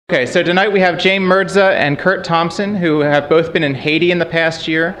Okay, so tonight we have James Murdza and Curt Thompson, who have both been in Haiti in the past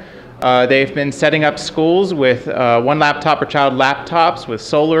year. They've been setting up schools with one laptop per child laptops with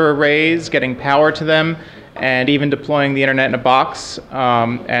solar arrays, getting power to them, and even deploying the internet in a box,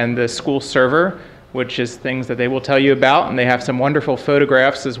 and the school server, which is things that they will tell you about, and they have some wonderful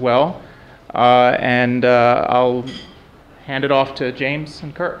photographs as well. I'll hand it off to James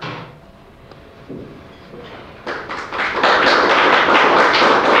and Curt.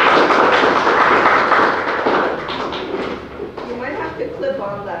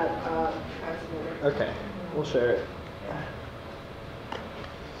 Okay, we'll share it.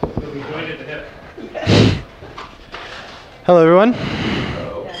 We'll be joined at the hip. Hello, everyone.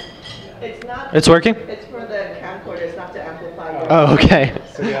 Hello. It's not. It's working? It's for the camcorder. It's not to amplify your. Oh, okay.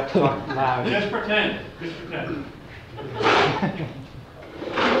 So you have to talk loud. Just pretend. Just pretend.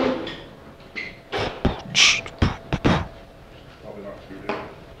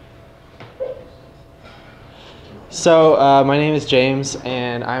 So, my name is James,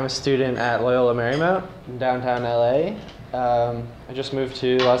 and I'm a student at Loyola Marymount in downtown LA. I just moved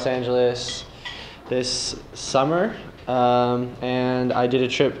to Los Angeles this summer, and I did a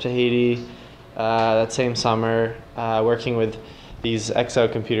trip to Haiti that same summer, working with these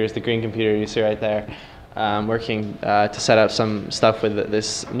EXO computers, the green computer you see right there, working to set up some stuff with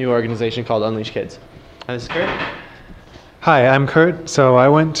this new organization called Unleash Kids. And this is Curt. Hi, I'm Curt. So I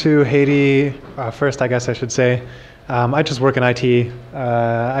went to Haiti first, I guess I should say. I just work in IT.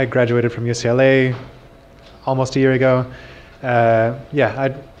 I graduated from UCLA almost a year ago.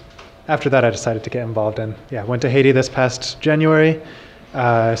 After that I decided to get involved and went to Haiti this past January.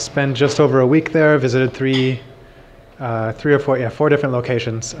 Spent just over a week there, visited four different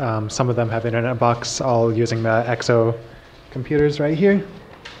locations. Some of them have internet box, all using the EXO computers right here.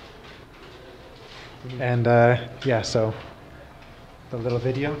 And so the little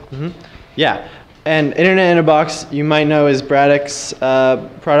video. Yeah, and Internet in a Box, you might know, is Braddock's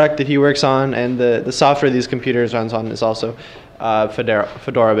product that he works on, and the software these computers runs on is also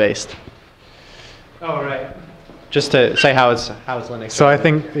Fedora based. Oh, right. Just to say how it's Linux. So I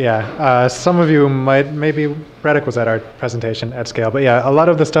think, some of you maybe Braddock was at our presentation at Scale, but a lot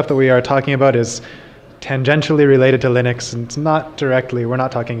of the stuff that we are talking about is tangentially related to Linux, and it's not directly, we're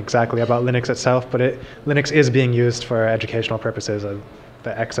not talking exactly about Linux itself, but Linux is being used for educational purposes. The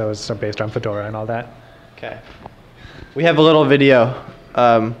EXOs are based on Fedora and all that. Okay. We have a little video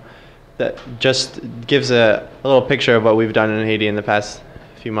that just gives a little picture of what we've done in Haiti in the past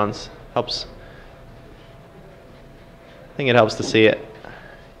few months. I think it helps to see it.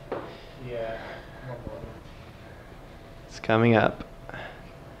 Yeah. It's coming up.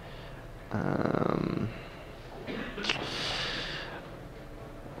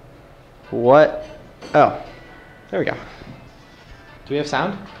 What? Oh, there we go. Do we have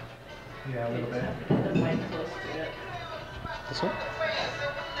sound? Yeah, a little bit. The mic close to it. This one?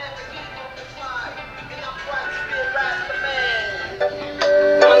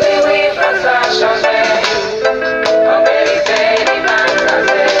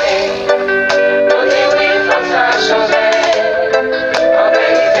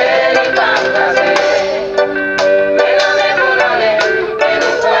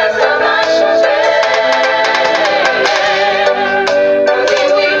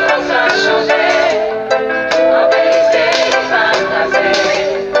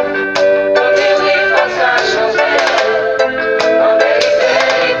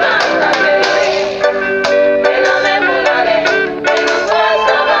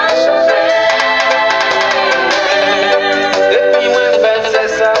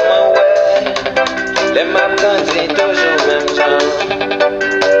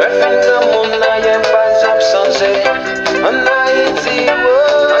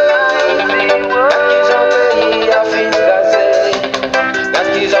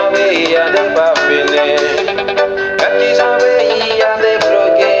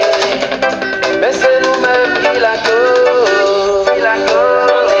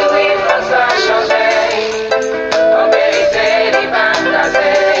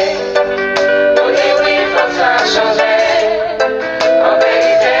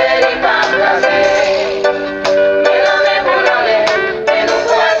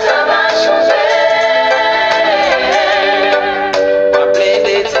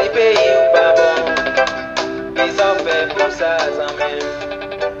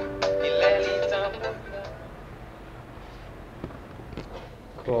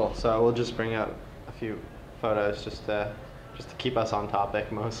 Cool. So we'll just bring up a few photos just to keep us on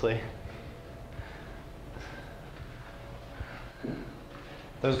topic mostly.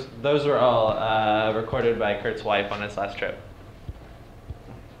 Those were all recorded by Curt's wife on his last trip.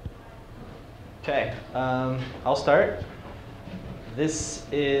 Okay, I'll start. This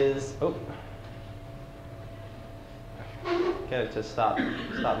is, get it to stop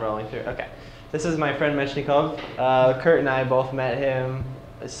rolling through. Okay, this is my friend Mechnikov. Curt and I both met him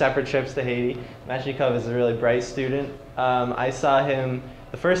separate trips to Haiti. Mechnikov is a really bright student. I saw him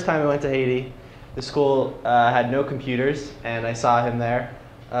the first time I went to Haiti. The school had no computers, and I saw him there.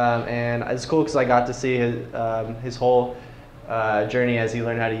 And it's cool because I got to see his whole journey as he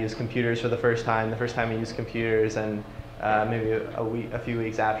learned how to use computers for the first time he used computers, and maybe a few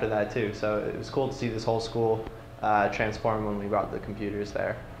weeks after that too. So it was cool to see this whole school transform when we brought the computers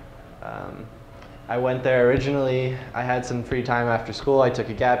there. I went there originally, I had some free time after school. I took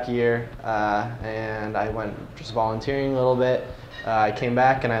a gap year, and I went just volunteering a little bit. I came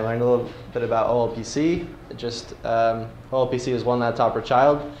back and I learned a little bit about OLPC. OLPC is one laptop per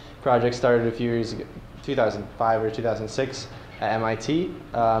child. Project started a few years ago, 2005 or 2006 at MIT,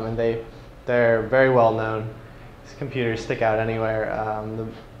 and they're very well known. These computers stick out anywhere.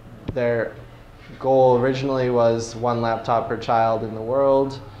 Their goal originally was one laptop per child in the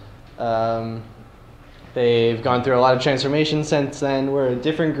world. They've gone through a lot of transformation since then. We're a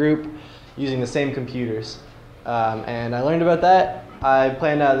different group using the same computers. And I learned about that. I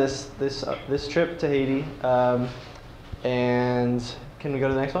planned out this trip to Haiti. And can we go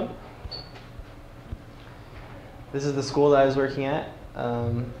to the next one? This is the school that I was working at.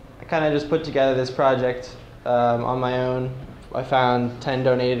 I kind of just put together this project on my own. I found 10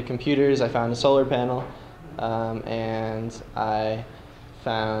 donated computers. I found a solar panel, and I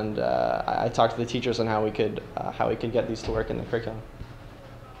talked to the teachers on how we could get these to work in the curriculum.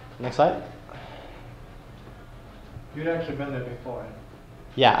 Next slide. You'd actually been there before.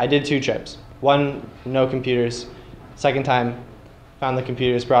 Yeah, I did 2 trips. One, no computers. Second time, found the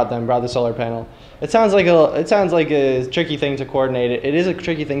computers, brought the solar panel. It sounds like a tricky thing to coordinate. It is a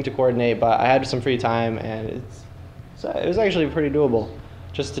tricky thing to coordinate, but I had some free time, and it was actually pretty doable.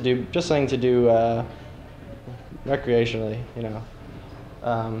 Just something to do recreationally, you know.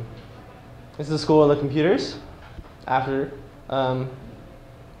 This is the school of the computers. After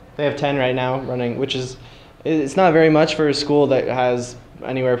they have 10 right now running, which is. It's not very much for a school that has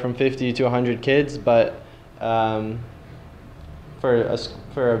anywhere from 50 to 100 kids, but for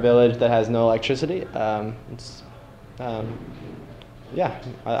a village that has no electricity, it's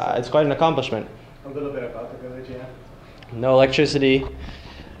quite an accomplishment. A little bit about the village, yeah. No electricity.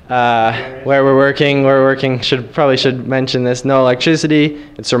 Where we're working. Probably should mention this. No electricity.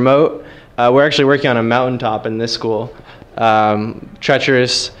 It's remote. We're actually working on a mountaintop in this school.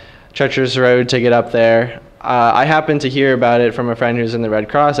 Treacherous road to get up there. I happened to hear about it from a friend who's in the Red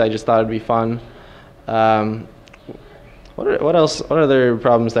Cross. I just thought it'd be fun. What else? What other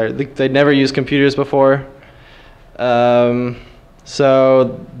problems there? They'd never used computers before. So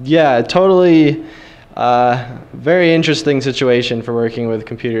yeah, totally very interesting situation for working with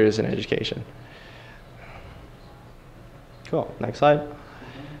computers in education. Cool. Next slide.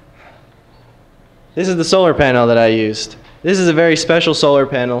 This is the solar panel that I used. This is a very special solar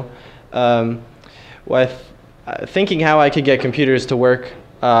panel. With thinking how I could get computers to work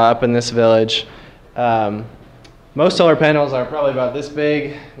up in this village. Most solar panels are probably about this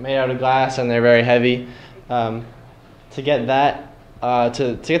big, made out of glass, and they're very heavy. To get that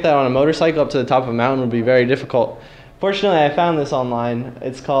to get that on a motorcycle up to the top of a mountain would be very difficult. Fortunately, I found this online.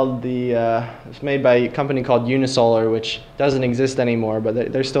 It's called it's made by a company called Unisolar, which doesn't exist anymore,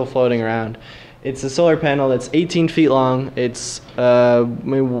 but they're still floating around. It's a solar panel that's 18 feet long. It's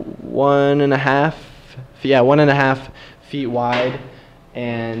maybe 1.5 feet wide,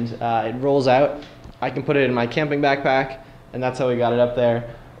 and it rolls out. I can put it in my camping backpack, and that's how we got it up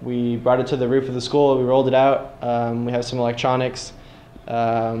there. We brought it to the roof of the school. We rolled it out. We have some electronics.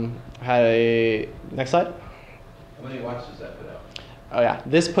 Next slide. How many watts does that put out? Oh yeah,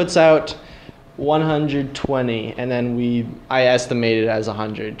 this puts out 120, and then I estimate it as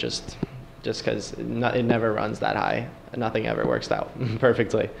 100 just because it never runs that high. Nothing ever works out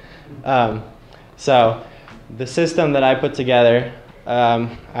perfectly. So the system that I put together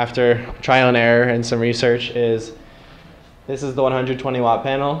after trial and error and some research is this is the 120 watt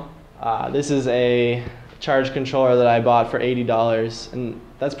panel. This is a charge controller that I bought for $80, and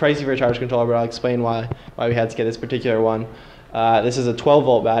that's pricey for a charge controller, but I'll explain why we had to get this particular one. This is a 12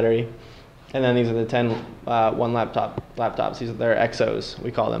 volt battery, and then these are the 10 one laptops. They're EXOs, we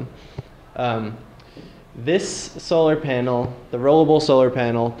call them. This solar panel, the rollable solar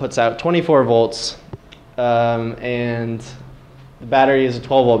panel, puts out 24 volts, and the battery is a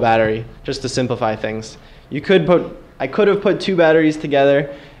 12 volt battery, just to simplify things. I could have put 2 batteries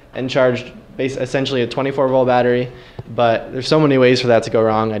together and charged essentially a 24-volt battery, but there's so many ways for that to go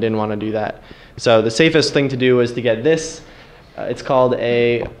wrong. I didn't want to do that. So the safest thing to do was to get this. It's called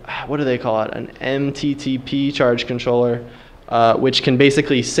a, what do they call it? An MTTP charge controller, which can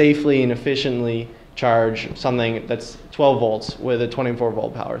basically safely and efficiently charge something that's 12 volts with a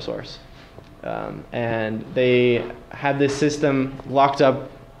 24-volt power source. And they have this system locked up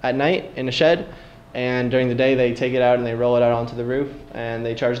at night in a shed, and during the day they take it out and they roll it out onto the roof and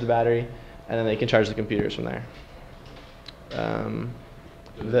they charge the battery, and then they can charge the computers from there.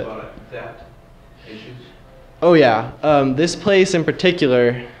 Theft issues? Oh yeah, this place in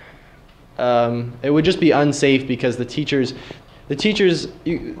particular, it would just be unsafe because the teachers,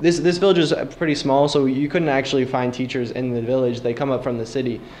 this village is pretty small, so you couldn't actually find teachers in the village. They come up from the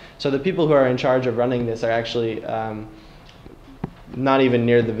city. So the people who are in charge of running this are actually not even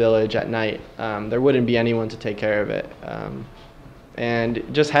near the village at night. There wouldn't be anyone to take care of it. And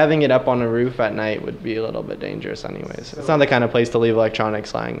just having it up on a roof at night would be a little bit dangerous anyways. So it's not the kind of place to leave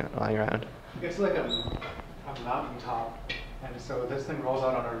electronics lying around. It's like a mountaintop, and so this thing rolls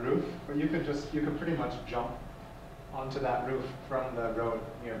out on a roof, but you could pretty much jump onto that roof from the road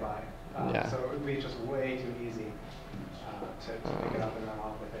nearby. Yeah. So it would be just way too easy to pick it up and run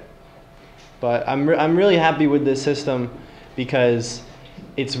off with it. But I'm really happy with this system because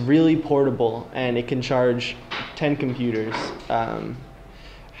it's really portable and it can charge 10 computers.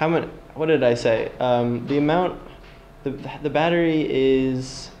 What did I say? The battery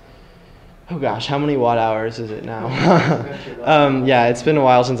is, oh gosh, how many watt hours is it now? Yeah, it's been a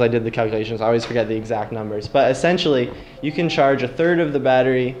while since I did the calculations. I always forget the exact numbers. But essentially, you can charge a third of the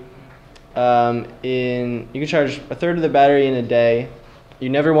battery in a day. You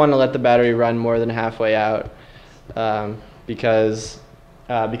never want to let the battery run more than halfway out because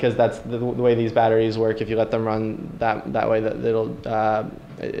that's the way these batteries work. If you let them run that way,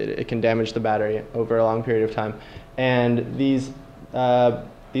 it can damage the battery over a long period of time. And these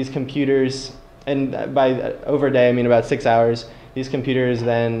computers, and over a day I mean about 6 hours, these computers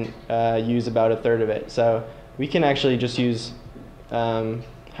then use about a third of it. So we can actually just use, how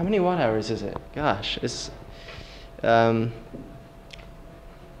many watt hours is it? Gosh, it's,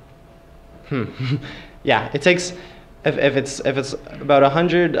 yeah, it takes, if it's about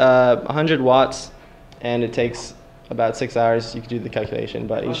 100 watts and it takes about 6 hours, you can do the calculation,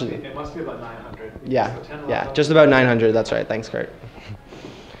 but usually it must be about 900. Yeah, just about 900. That's right. Thanks, Curt.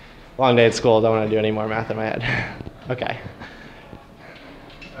 Long day at school. Don't want to do any more math in my head. Okay.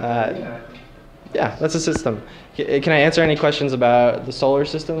 Yeah, that's a system. Can I answer any questions about the solar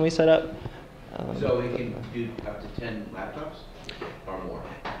system we set up? So we can do up to 10 laptops or more?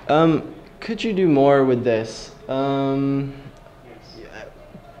 Could you do more with this? You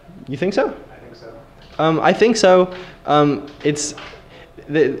think so? I think so. I think so.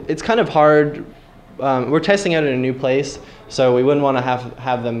 It's kind of hard. We're testing out in a new place, so we wouldn't want to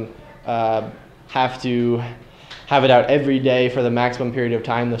have them have to have it out every day for the maximum period of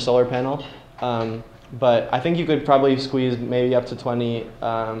time, the solar panel. But I think you could probably squeeze maybe up to 20,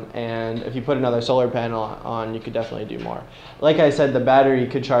 and if you put another solar panel on, you could definitely do more. Like I said, the battery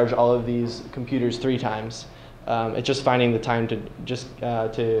could charge all of these computers 3 times. It's just finding the time to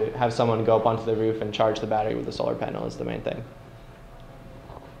have someone go up onto the roof and charge the battery with the solar panel is the main thing.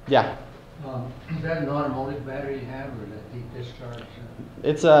 Yeah? Is that an automotive battery you have, or is that deep discharge?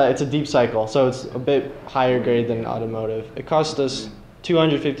 It's a deep cycle, so it's a bit higher grade than automotive. It cost us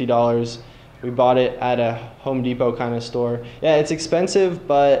 $250. We bought it at a Home Depot kind of store. Yeah, it's expensive,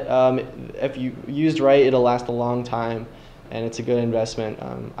 but if you used right, it'll last a long time, and it's a good investment.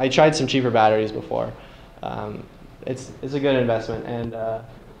 I tried some cheaper batteries before. It's a good investment, and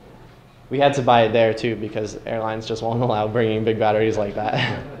we had to buy it there too because airlines just won't allow bringing big batteries like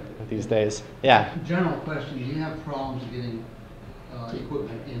that these days. Yeah. General question: do you have problems getting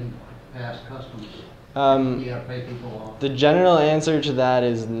equipment in past customs? You gotta pay people off. The general answer to that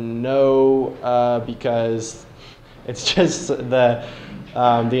is no, because it's just the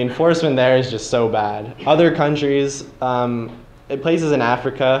enforcement there is just so bad. Other countries, places in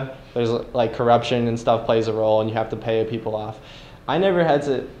Africa, there's like corruption and stuff plays a role, and you have to pay people off. I never had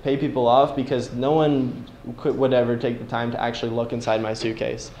to pay people off because no one would ever take the time to actually look inside my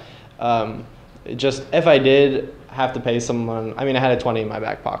suitcase. Just if I did have to pay someone, I mean, I had a 20 in my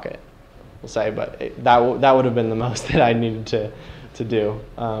back pocket, we'll say, but that would have been the most that I needed to do.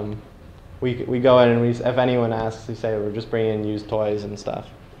 We go in and if anyone asks, we say we're just bringing in used toys and stuff.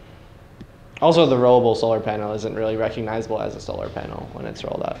 Also, the rollable solar panel isn't really recognizable as a solar panel when it's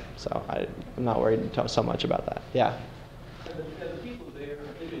rolled up, so I'm not worried so much about that. Yeah. Have the people there,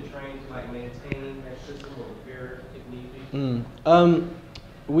 have they been trained to like maintain that system or repair it if need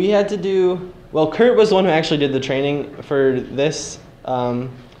be? We had to do, well, Curt was the one who actually did the training for this. I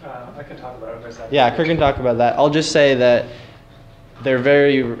can talk about it for a second. Yeah, Curt can talk about that. I'll just say that they're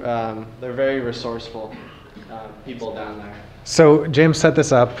very resourceful people down there. So James set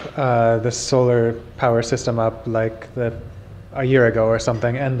this up, this solar power system up like a year ago or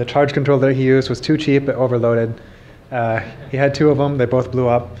something, and the charge controller that he used was too cheap, it overloaded. He had 2 of them, they both blew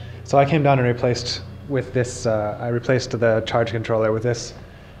up. So I came down and replaced with this, I replaced the charge controller with this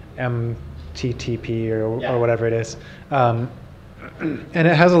MTTP or whatever it is. And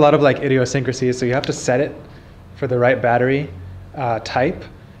it has a lot of like idiosyncrasies, so you have to set it for the right battery type.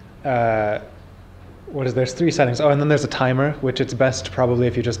 There's 3 settings. Oh, and then there's a timer, which it's best probably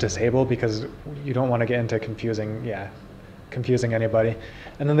if you just disable because you don't want to get into confusing anybody.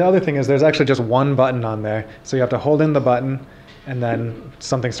 And then the other thing is there's actually just 1 button on there, so you have to hold in the button and then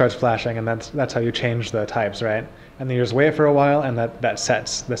something starts flashing, and that's how you change the types, right? And then you just wait for a while, and that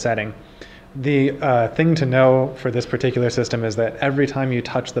sets the setting. The thing to know for this particular system is that every time you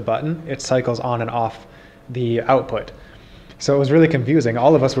touch the button, it cycles on and off the output. So it was really confusing.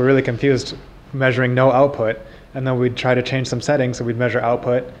 All of us were really confused measuring no output, and then we'd try to change some settings, so we'd measure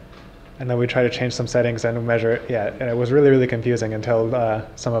output, and then we'd try to change some settings and measure, and it was really, really confusing until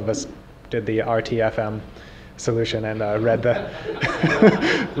some of us did the RTFM solution and read the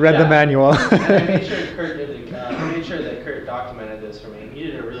the manual. And I made sure that Curt documented this for me. He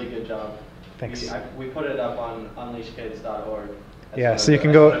did a really good job. Thanks. We put it up on unleashkids.org. Yeah, so you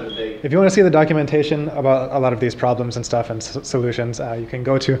can go, if you want to see the documentation about a lot of these problems and stuff and solutions, you can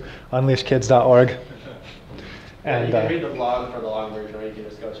go to unleashkids.org. And you can read the blog for the long version, or you can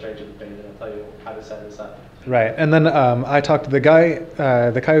just go straight to the page and it'll tell you how to set this up. Right, and then I talked to the guy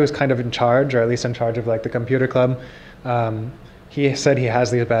who was kind of in charge, or at least in charge of like the computer club. He said he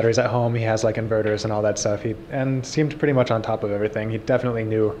has these batteries at home, he has like inverters and all that stuff, and seemed pretty much on top of everything. He definitely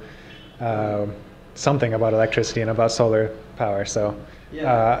knew something about electricity and about solar power, so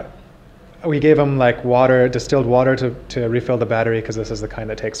we gave him like water, distilled water to refill the battery, because this is the kind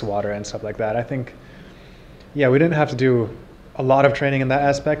that takes water and stuff like that. I think, we didn't have to do a lot of training in that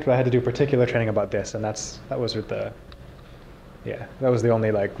aspect, but I had to do particular training about this, and that was the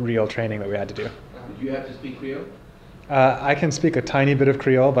only like real training that we had to do. Did you have to speak Creole? I can speak a tiny bit of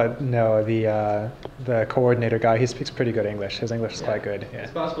Creole, but no, the coordinator guy, he speaks pretty good English. His English is quite good. Yeah.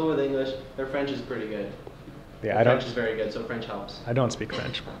 It's possible with English. Their French is pretty good. Yeah, French is very good, so French helps. I don't speak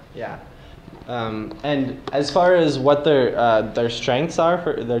French. Yeah. And as far as what their strengths are,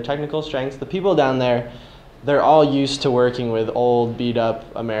 for their technical strengths, the people down there, they're all used to working with old, beat-up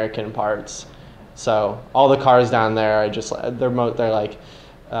American parts. So all the cars down there are just they're like.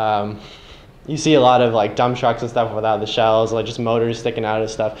 You see a lot of like dump trucks and stuff without the shells, like just motors sticking out of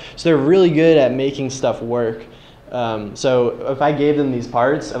stuff. So they're really good at making stuff work. So if I gave them these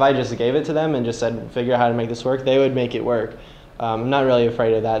parts, if I just gave it to them and just said, figure out how to make this work, they would make it work. I'm not really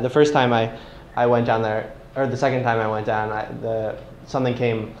afraid of that. The first time I went down there, or the second time I went down, something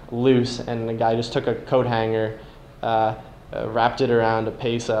came loose, and the guy just took a coat hanger, wrapped it around a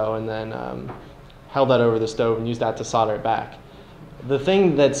peso, and then held that over the stove and used that to solder it back. The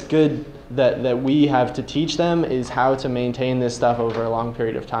thing that's good that we have to teach them is how to maintain this stuff over a long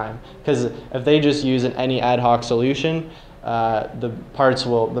period of time. Because if they just use any ad hoc solution, the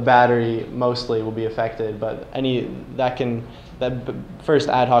battery mostly will be affected. But that first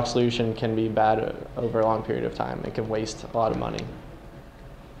ad hoc solution can be bad over a long period of time. It can waste a lot of money. Do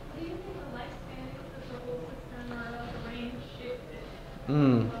you think the lifespan of the whole system or the range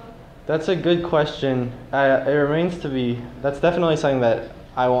shifted? That's a good question. It remains to be. That's definitely something that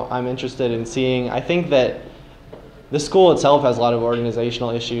I'm interested in seeing. I think that the school itself has a lot of organizational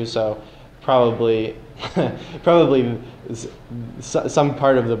issues, so probably some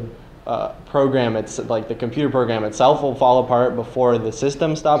part of the program, it's like the computer program itself will fall apart before the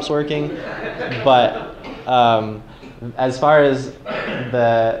system stops working. But as far as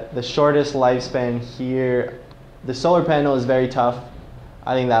the shortest lifespan here, the solar panel is very tough.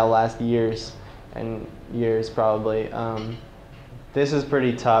 I think that'll last years and years probably. This is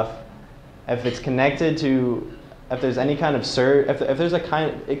pretty tough. If it's connected to, if there's any kind of surge, if there's a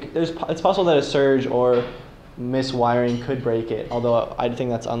it's possible that a surge or miswiring could break it, although I think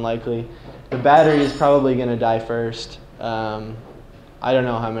that's unlikely. The battery is probably going to die first. I don't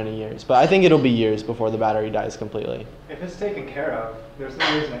know how many years, but I think it'll be years before the battery dies completely. If it's taken care of, there's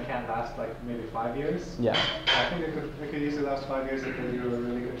no reason it can't last like maybe 5 years. Yeah. I think it could easily last 5 years if they do a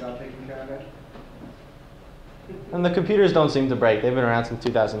really good job taking care of it. And the computers don't seem to break. They've been around since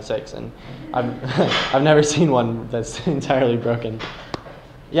 2006, and I've never seen one that's entirely broken.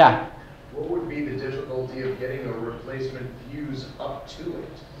 Yeah. What would be the difficulty of getting a replacement fuse up to it?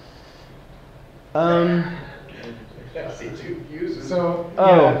 So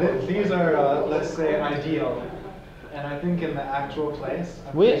these are, let's say, ideal. And I think in the actual place,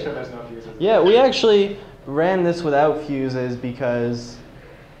 I'm pretty sure there's no fuses. Yeah, we actually ran this without fuses because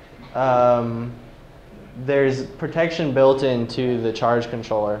there's protection built into the charge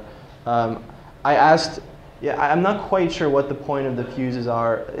controller. I asked, I'm not quite sure what the point of the fuses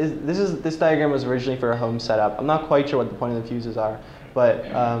are. This diagram was originally for a home setup. I'm not quite sure what the point of the fuses are, but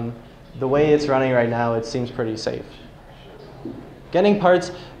the way it's running right now, it seems pretty safe. Getting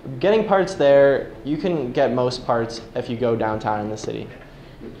parts there, you can get most parts if you go downtown in the city.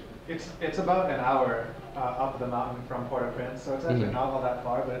 It's about an hour up the mountain from Port-au-Prince, so it's actually not all that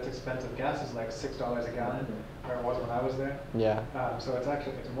far, but it's expensive. Gas is like $6 a gallon, or it was when I was there. Yeah. So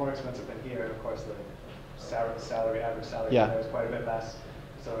it's more expensive than here. Of course, the average salary there is quite a bit less,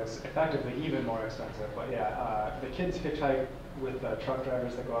 so it's effectively even more expensive. But yeah, the kids hitchhike with the truck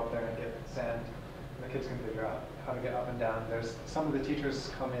drivers that go up there and get sand. The kids can figure out how to get up and down. There's some of the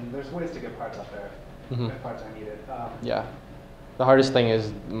teachers come in. There's ways to get parts up there if parts are needed. Yeah. The hardest thing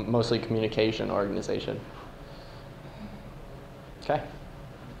is mostly communication, organization. Okay.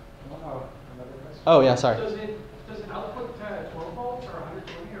 Oh yeah, sorry. Does it output 12 volts or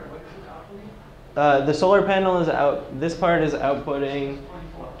 120 or what is it outputting? The solar panel is out. This part is outputting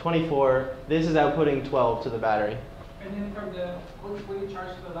 24. This is outputting 12 to the battery. And then from what do you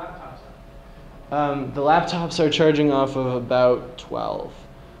charge the laptops? The laptops are charging off of about 12.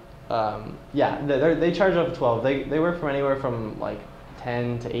 Yeah, they charge off of 12. They work from anywhere from like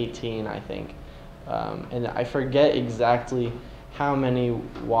 10 to 18, I think. And I forget exactly how many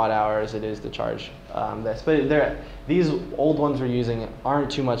watt hours it is to charge this. But these old ones we're using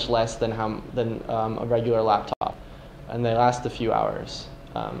aren't too much less than a regular laptop, and they last a few hours.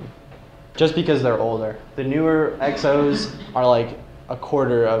 Just because they're older. The newer Exos are like a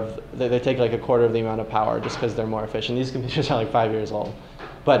quarter of, they take like a quarter of the amount of power just because they're more efficient. These computers are like 5 years old.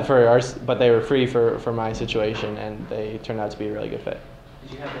 But but they were free for my situation, and they turned out to be a really good fit.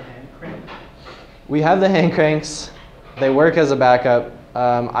 Did you have the hand crank? We have the hand cranks. They work as a backup.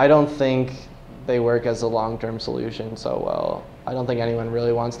 I don't think they work as a long-term solution so well. I don't think anyone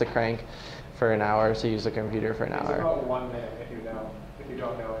really wants to crank for an hour to use the computer for an hour. It's about 1 minute if you know. If you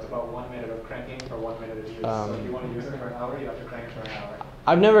don't know, it's about 1 minute of cranking for 1 minute of use. So if you want to use it for an hour, you have to crank for an hour.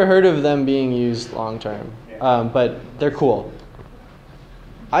 I've never heard of them being used long-term, but they're cool.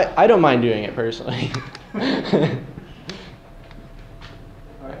 I don't mind doing it personally.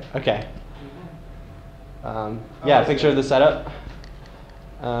 Okay. Yeah, picture of the setup.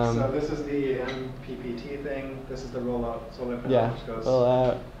 So this is the MPPT thing. This is the rollout solar panel, Yeah, which goes.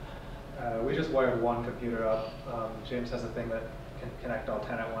 rollout. We just wired one computer up. James has a thing that can connect all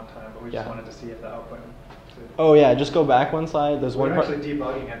 10 at one time, but we just wanted to see if the output. Oh yeah, just go back one slide. There's one We're part. actually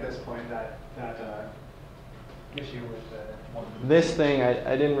debugging at this point that issue with the one. This thing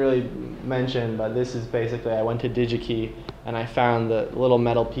I didn't really mention, but this is basically, I went to DigiKey and I found the little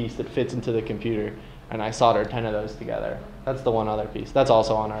metal piece that fits into the computer, and I soldered 10 of those together. That's the one other piece. That's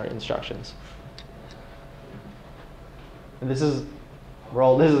also on our instructions. And this is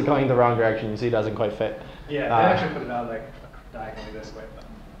going the wrong direction. You see, it doesn't quite fit. Yeah, they actually put it out like diagonally this way.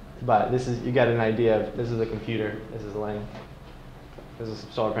 But this is, you get an idea of, this is a computer, this is Ling. This is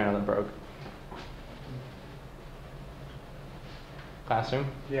a solar panel that broke. Classroom?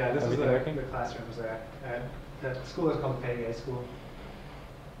 Yeah, this Everything is working? the classrooms there. The school is called Payday School.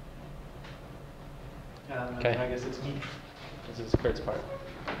 Okay. I guess it's me. This is Curt's part.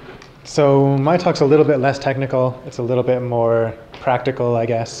 So my talk's a little bit less technical. It's a little bit more practical, I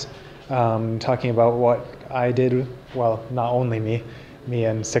guess. Talking about what I did, well, not only me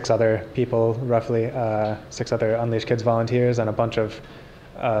and 6 other people, roughly, 6 other Unleash Kids volunteers and a bunch of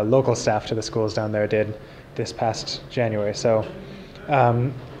local staff to the schools down there did this past January. So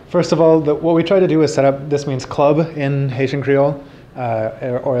first of all, what we try to do is set up, this means club in Haitian Creole,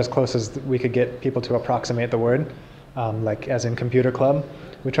 or as close as we could get people to approximate the word, like as in computer club.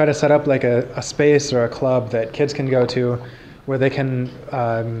 We try to set up like a space or a club that kids can go to where they can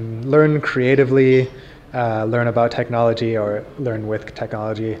learn creatively, learn about technology or learn with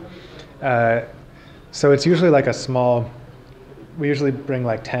technology. So it's usually like a small, we usually bring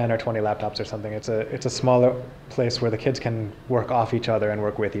like 10 or 20 laptops or something. It's a smaller place where the kids can work off each other and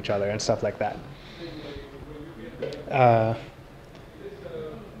work with each other and stuff like that.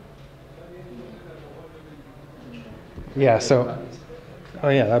 Yeah, so, oh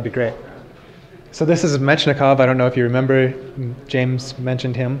yeah, that'd be great. So this is Mechnikov. I don't know if you remember, James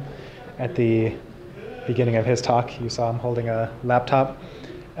mentioned him at the beginning of his talk. You saw him holding a laptop,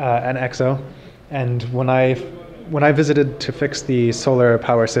 an EXO. And when I when I visited to fix the solar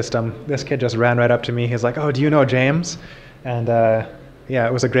power system, this kid just ran right up to me. He's like, "Oh, do you know James?" And yeah,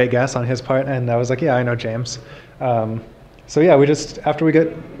 it was a great guess on his part. And I was like, "Yeah, I know James." So yeah, we just after we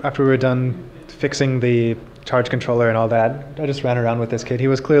were done fixing the charge controller and all that, I just ran around with this kid. He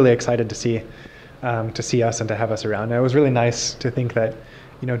was clearly excited to see us and to have us around. And it was really nice to think that,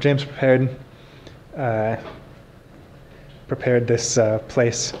 James prepared this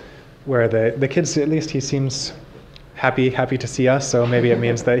place where the kids, at least he seems happy to see us. So maybe it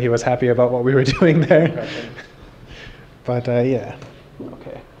means that he was happy about what we were doing there. But yeah,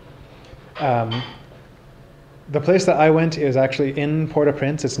 okay. The place that I went is actually in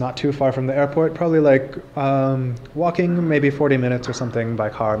Port-au-Prince. It's not too far from the airport, probably like walking maybe 40 minutes or something, by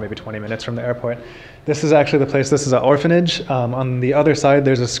car maybe 20 minutes from the airport. This is actually the place. This is an orphanage. On the other side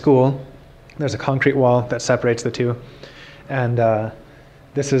there's a school. There's a concrete wall that separates the two. And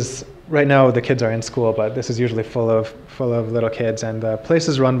this is, right now the kids are in school, but this is usually full of little kids. And the place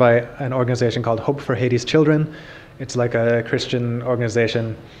is run by an organization called Hope for Haiti's Children. It's like a Christian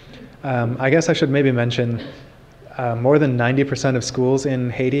organization. I guess I should maybe mention more than 90% of schools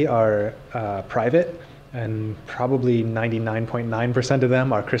in Haiti are private, and probably 99.9% of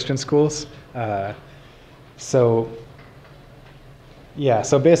them are Christian schools. So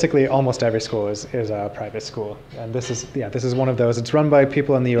basically almost every school is a private school, and this is one of those. It's run by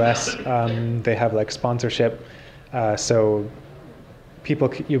people in the US. They have like sponsorship, so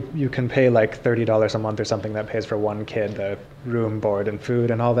people, you can pay like $30 a month or something that pays for one kid, the room, board, and food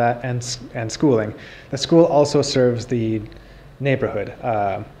and all that, and schooling. The school also serves the neighborhood.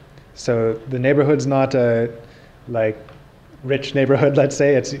 So the neighborhood's not a like rich neighborhood, let's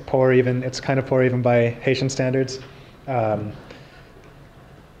say. It's poor even. It's kind of poor even by Haitian standards.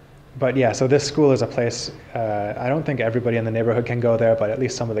 But yeah, so this school is a place. I don't think everybody in the neighborhood can go there, but at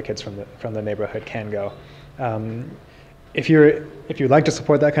least some of the kids from the neighborhood can go. If you'd like to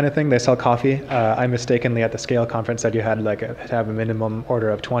support that kind of thing, they sell coffee. I mistakenly at the Scale conference said you had to have a minimum order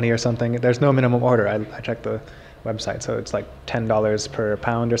of 20 or something. There's no minimum order. I checked the website, so it's like $10 per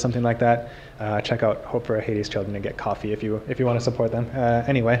pound or something like that. Check out Hope for Haiti's Children and get coffee if you want to support them.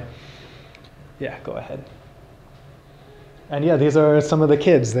 Anyway, yeah, go ahead. And yeah, these are some of the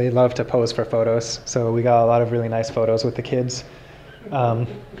kids. They love to pose for photos, so we got a lot of really nice photos with the kids. One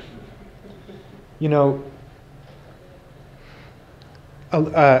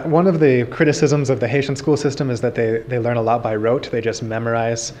of the criticisms of the Haitian school system is that they learn a lot by rote. They just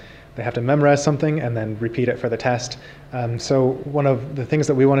memorize. They have to memorize something and then repeat it for the test. So one of the things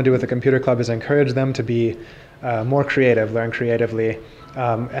that we want to do with the computer club is encourage them to be more creative, learn creatively.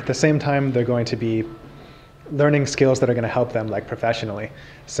 At the same time, they're going to be learning skills that are going to help them like professionally.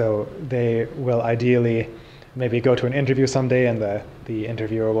 So they will ideally maybe go to an interview someday, and the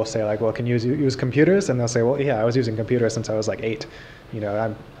interviewer will say like, "Well, can you use computers?" And they'll say, "Well, yeah, I was using computers since I was like 8.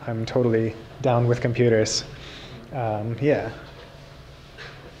 I'm totally down with computers." Yeah.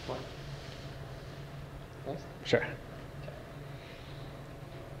 Sure.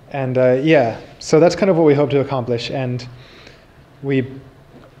 And yeah, so that's kind of what we hope to accomplish. And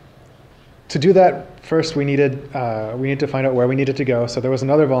to do that, first we needed to find out where we needed to go. So there was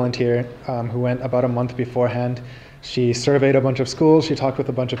another volunteer who went about a month beforehand. She surveyed a bunch of schools, she talked with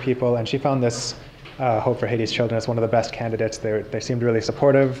a bunch of people, and she found this Hope for Haiti's Children as one of the best candidates. They seemed really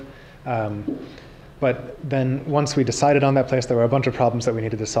supportive. But then once we decided on that place, there were a bunch of problems that we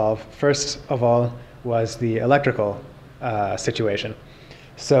needed to solve. First of all was the electrical situation.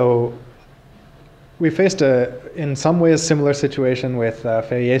 So we faced in some ways, similar situation with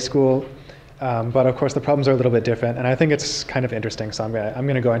Ferrier School, but of course the problems are a little bit different, and I think it's kind of interesting, so I'm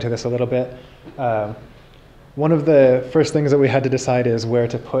gonna go into this a little bit. One of the first things that we had to decide is where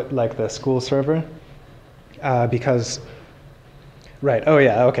to put like the school server, because, right, oh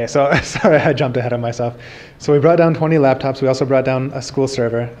yeah, okay, so sorry, I jumped ahead of myself. So we brought down 20 laptops, we also brought down a school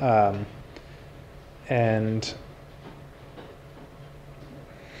server, and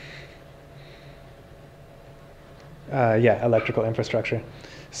yeah, electrical infrastructure.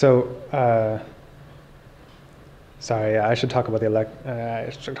 So, sorry, I should talk about the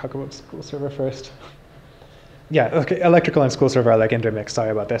school server first. Yeah, okay, electrical and school server are like intermixed,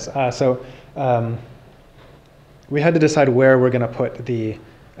 sorry about this. We had to decide where we're gonna put the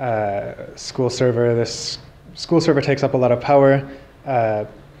school server. This school server takes up a lot of power.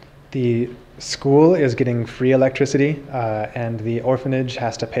 The school is getting free electricity, and the orphanage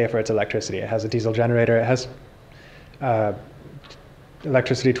has to pay for its electricity. It has a diesel generator, it has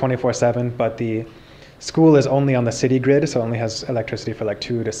electricity 24/7, but the school is only on the city grid, so it only has electricity for like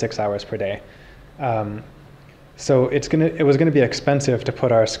 2 to 6 hours per day. So it was gonna be expensive to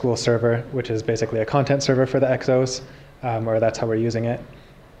put our school server, which is basically a content server for the exos, or that's how we're using it.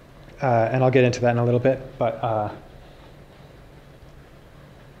 And I'll get into that in a little bit, but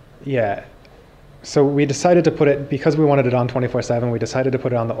yeah. So we decided to put it, because we wanted it on 24/7, we decided to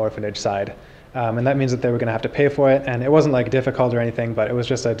put it on the orphanage side. And that means that they were gonna have to pay for it, and it wasn't like difficult or anything, but it was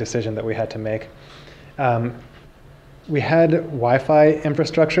just a decision that we had to make. We had Wi-Fi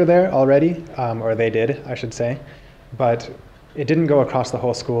infrastructure there already, or they did, I should say, but it didn't go across the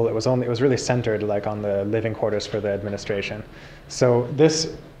whole school. It was really centered like on the living quarters for the administration. So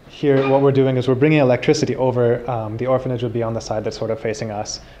this here, what we're doing is we're bringing electricity over. The orphanage would be on the side that's sort of facing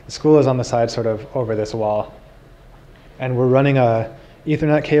us. The school is on the side sort of over this wall. And we're running a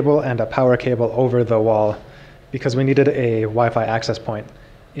Ethernet cable and a power cable over the wall because we needed a Wi-Fi access point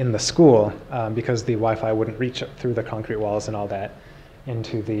in the school because the Wi-Fi wouldn't reach through the concrete walls and all that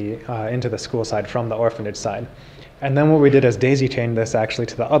into the school side from the orphanage side. And then what we did is daisy chained this actually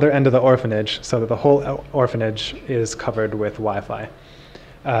to the other end of the orphanage so that the whole orphanage is covered with Wi-Fi.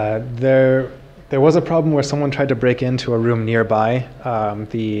 There was a problem where someone tried to break into a room nearby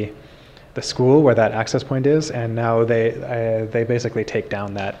the school where that access point is, and now they basically take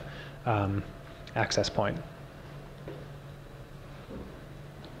down that access point.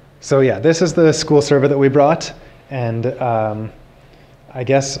 So yeah, this is the school server that we brought, and I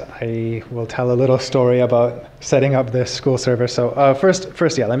guess I will tell a little story about setting up this school server. So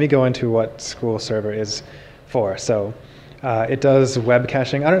first, yeah, let me go into what school server is for. So it does web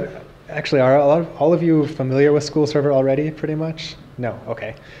caching. Actually, are all of you familiar with school server already, pretty much? No,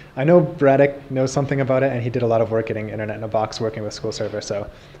 okay. I know Braddock knows something about it, and he did a lot of work getting Internet in a Box working with school server, so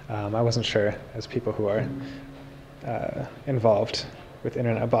I wasn't sure as people who are involved with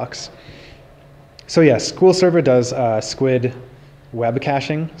Internet in a Box. So yeah, school server does squid web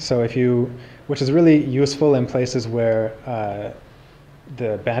caching, so which is really useful in places where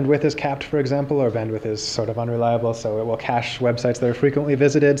the bandwidth is capped, for example, or bandwidth is sort of unreliable, so it will cache websites that are frequently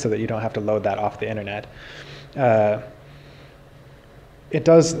visited so that you don't have to load that off the internet. The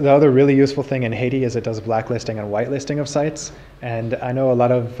other really useful thing in Haiti is it does blacklisting and whitelisting of sites, and I know a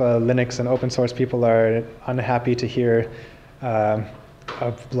lot of Linux and open source people are unhappy to hear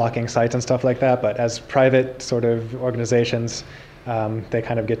of blocking sites and stuff like that, but as private sort of organizations, they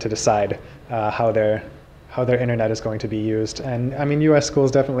kind of get to decide how their internet is going to be used. And I mean, US schools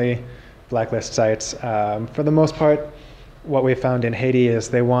definitely blacklist sites. For the most part, what we found in Haiti is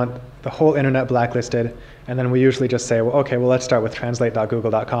they want the whole internet blacklisted, and then we usually just say, well, okay, well, let's start with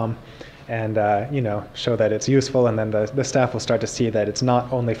translate.google.com and show that it's useful, and then the staff will start to see that it's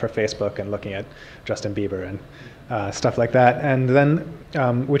not only for Facebook and looking at Justin Bieber and stuff like that. And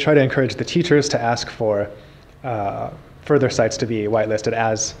then we try to encourage the teachers to ask for further sites to be whitelisted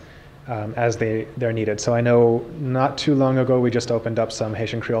as they're needed. So I know not too long ago we just opened up some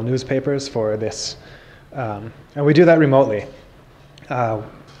Haitian Creole newspapers for this, and we do that remotely.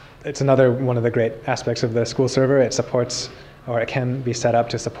 It's another one of the great aspects of the school server. It supports, or it can be set up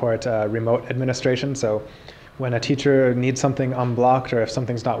to support remote administration. So when a teacher needs something unblocked, or if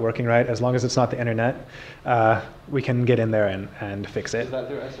something's not working right, as long as it's not the internet, we can get in there and fix it. Is that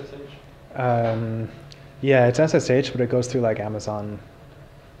through SSH? Yeah, it's SSH, but it goes through like Amazon.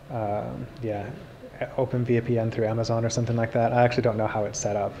 Yeah, OpenVPN through Amazon or something like that. I actually don't know how it's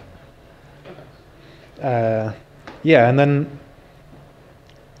set up. Yeah, and then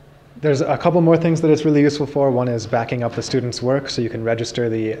there's a couple more things that it's really useful for. One is backing up the students' work, so you can register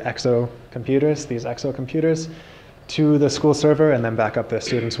the EXO computers, these EXO computers, to the school server and then back up the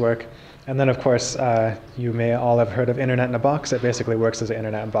students' work. And then, of course, you may all have heard of Internet in a Box. It basically works as an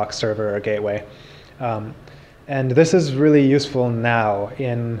Internet in a Box server or gateway. And this is really useful now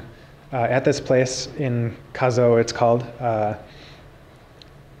at this place in Kazo, it's called.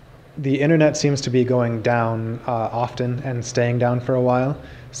 The internet seems to be going down often and staying down for a while.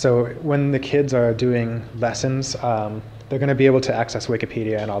 So when the kids are doing lessons, they're going to be able to access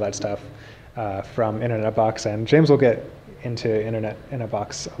Wikipedia and all that stuff from Internet in a Box. And James will get into Internet in a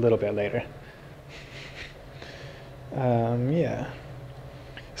Box a little bit later. Yeah.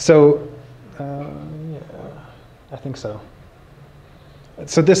 So, yeah, I think so.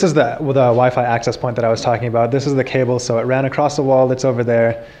 So this is the Wi-Fi access point that I was talking about. This is the cable, so it ran across the wall that's over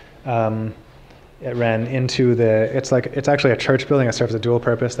there. It ran into it's actually a church building. It serves a dual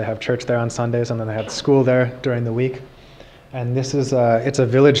purpose. They have church there on Sundays, and then they have school there during the week. And this is it's a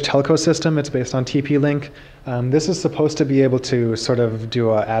village telco system. It's based on TP-Link. This is supposed to be able to sort of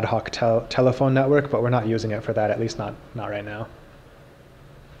do an ad hoc telephone network, but we're not using it for that, at least not right now.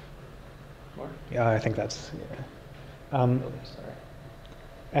 Yeah, I think that's, yeah. Sorry.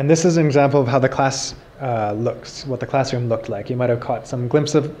 And this is an example of how the class looks, what the classroom looked like. You might have caught some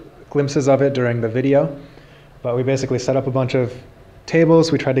glimpses of it during the video, but we basically set up a bunch of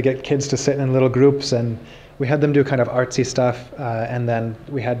tables. We tried to get kids to sit in little groups, and we had them do kind of artsy stuff, and then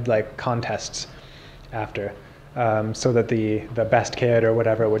we had like contests after, so that the best kid or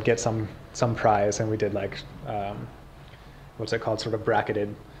whatever would get some prize, and we did like, what's it called, sort of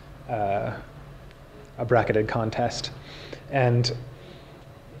bracketed, a bracketed contest. And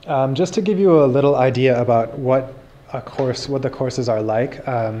just to give you a little idea about what the courses are like,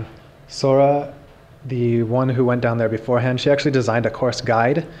 Sora, the one who went down there beforehand, she actually designed a course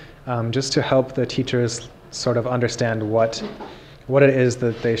guide just to help the teachers sort of understand what it is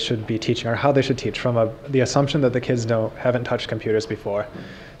that they should be teaching, or how they should teach, from the assumption that the kids haven't touched computers before.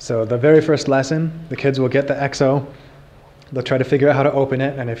 So the very first lesson, the kids will get the XO, they'll try to figure out how to open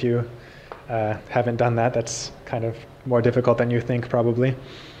it, and if you haven't done that, that's kind of more difficult than you think probably.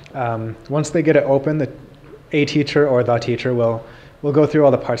 Once they get it open, a teacher or the teacher will go through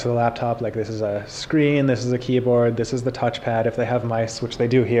all the parts of the laptop, like this is a screen, this is a keyboard, this is the touchpad. If they have mice, which they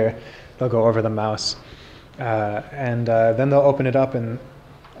do here, they'll go over the mouse. And then they'll open it up, and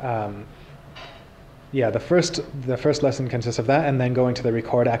the first lesson consists of that, and then going to the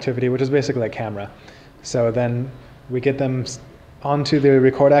record activity, which is basically a camera. So then we get them onto the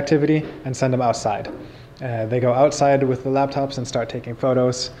record activity and send them outside. They go outside with the laptops and start taking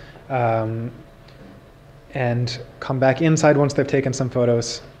photos, and come back inside once they've taken some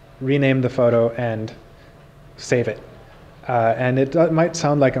photos, rename the photo, and save it. And it might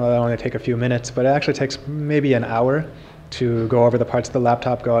sound like it'll only take a few minutes, but it actually takes maybe an hour to go over the parts of the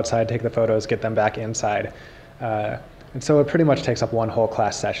laptop, go outside, take the photos, get them back inside. And so it pretty much takes up one whole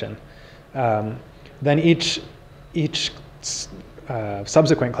class session. Then each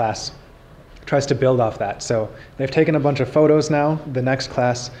subsequent class tries to build off that. So they've taken a bunch of photos now. The next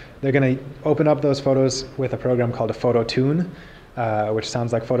class, they're going to open up those photos with a program called a photo tune, which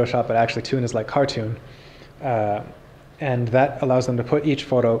sounds like Photoshop, but actually tune is like cartoon. And that allows them to put each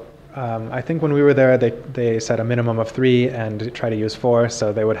photo, I think when we were there, they set a minimum of 3 and try to use 4.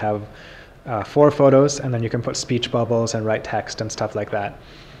 So they would have 4 photos, and then you can put speech bubbles and write text and stuff like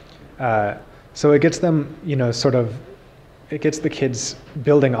that. So it gets them, it gets the kids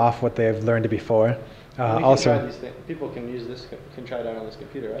building off what they've learned before. Also, people can use this, can try it out on this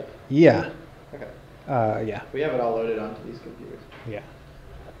computer, right? Yeah. Okay. Yeah. We have it all loaded onto these computers. Yeah.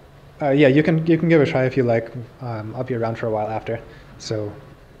 Yeah, you can give it a try if you like. I'll be around for a while after, so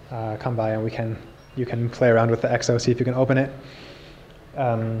come by and you can play around with the XO, see if you can open it.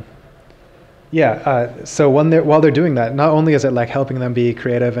 So while they're doing that, not only is it like helping them be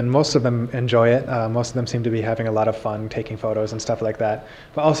creative, and most of them enjoy it, most of them seem to be having a lot of fun taking photos and stuff like that,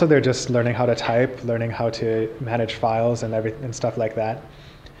 but also they're just learning how to type, learning how to manage files and stuff like that.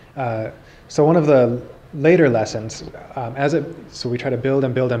 So one of the later lessons, so we try to build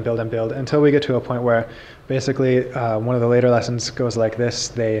and build and build and build until we get to a point where basically one of the later lessons goes like this.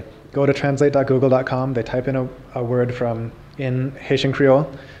 They go to translate.google.com, they type in a word in Haitian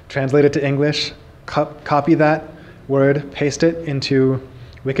Creole, translate it to English, copy that word, paste it into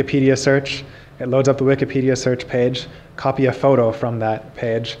Wikipedia search. It loads up the Wikipedia search page, copy a photo from that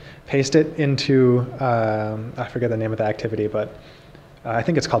page, paste it into, I forget the name of the activity, but I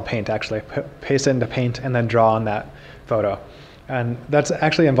think it's called Paint actually. Paste it into Paint and then draw on that photo. And that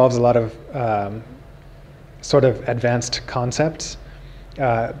actually involves a lot of sort of advanced concepts,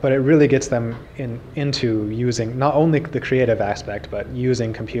 but it really gets them into using not only the creative aspect, but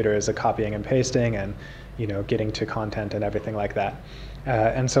using computers, copying and pasting, and getting to content and everything like that.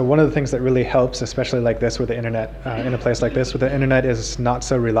 And so one of the things that really helps, especially like this with the internet, in a place like this where the internet is not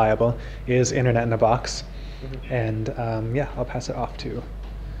so reliable, is Internet in a Box. And I'll pass it off to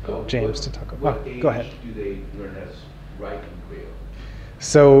James to talk about. What age go ahead. do they learn how to write in Creole?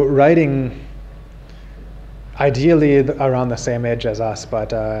 So writing, ideally around the same age as us,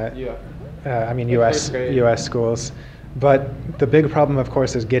 but I mean U.S. schools. But the big problem, of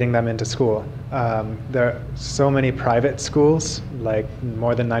course, is getting them into school. There are so many private schools, like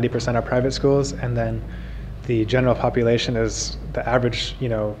more than 90% are private schools, and then the general population is, the average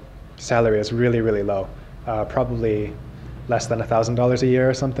salary is really, really low. Probably less than $1,000 a year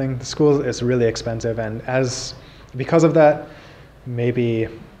or something. The school is really expensive, and because of that, maybe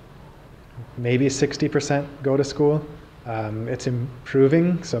 60% go to school. It's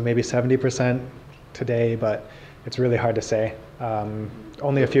improving, so maybe 70% today, but it's really hard to say.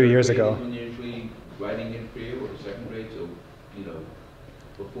 Only a few years ago. Usually writing in Creole or second grade, so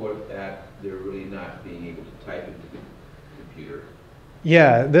before that they're really not being able to type into the computer.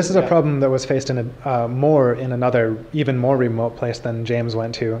 Yeah, this is a problem that was faced in more in another, even more remote place than James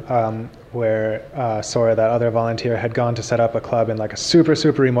went to, where Sora, that other volunteer, had gone to set up a club in like a super,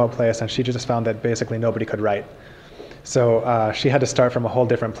 super remote place, and she just found that basically nobody could write. So she had to start from a whole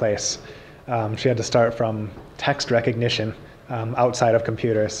different place. She had to start from text recognition outside of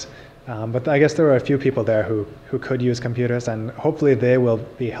computers. But I guess there were a few people there who could use computers, and hopefully they will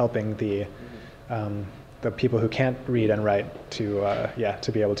be helping the people who can't read and write to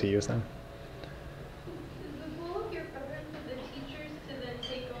be able to use them. Is the goal of your program for the teachers to then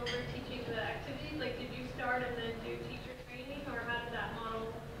take over teaching the activities? Like, did you start and then do teacher training, or how did that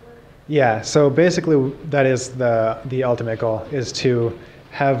model work? Yeah, so basically that is the ultimate goal, is to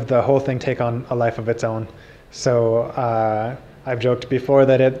have the whole thing take on a life of its own. So I've joked before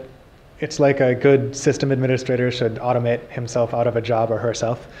that it's like a good system administrator should automate himself out of a job or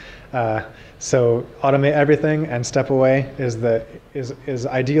herself. So automate everything and step away is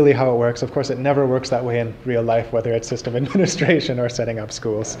ideally how it works. Of course, it never works that way in real life, whether it's system administration or setting up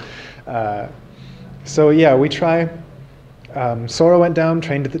schools. So yeah, we try. Sora went down,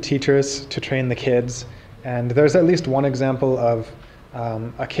 trained the teachers to train the kids, and there's at least one example of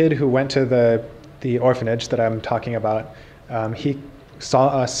a kid who went to the orphanage that I'm talking about. He saw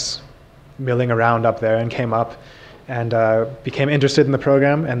us milling around up there and came up and became interested in the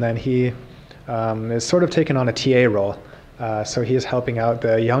program, and then he is sort of taken on a TA role. So he is helping out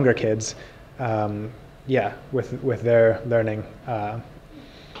the younger kids, with their learning.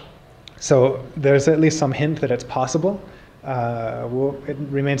 So there's at least some hint that it's possible. It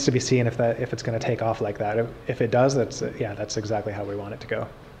remains to be seen if it's going to take off like that. If it does, that's exactly how we want it to go.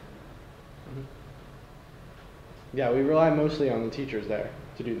 Yeah, we rely mostly on the teachers there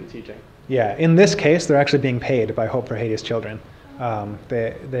to do the teaching. Yeah, in this case, they're actually being paid by Hope for Haiti's Children.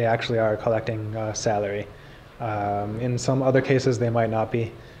 They actually are collecting salary. In some other cases, they might not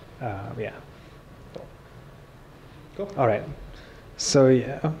be. Yeah. Cool. All right. So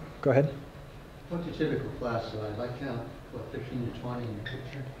yeah, go ahead. What's a typical class size? I count, 15 to 20 in the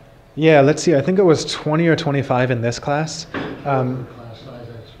picture? Yeah, let's see. I think it was 20 or 25 in this class. Class size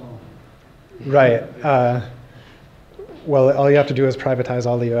that small. Right. Well, all you have to do is privatize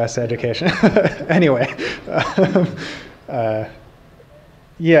all the U.S. education. Anyway.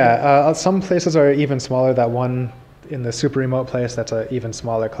 Some places are even smaller. That one in the super remote place, that's an even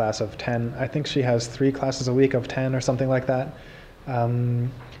smaller class of 10. I think she has 3 classes a week of 10 or something like that.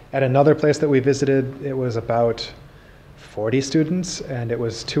 At another place that we visited, it was about 40 students, and it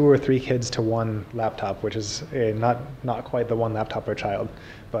was 2 or 3 kids to 1 laptop, which is not quite the 1 laptop per child.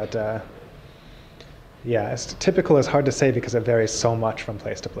 But it's typical is hard to say because it varies so much from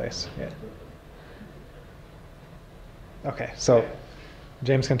place to place. Yeah. Okay, so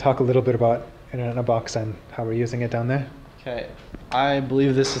James can talk a little bit about Internet in a Box and how we're using it down there. Okay, I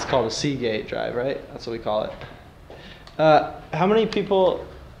believe this is called a Seagate drive, right? That's what we call it. How many people,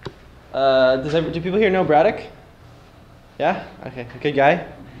 do people here know Braddock? Yeah? Okay, good guy?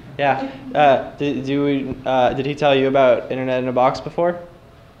 Yeah. Did he tell you about Internet in a Box before?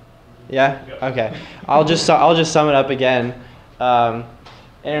 Yeah? Okay. I'll just sum it up again.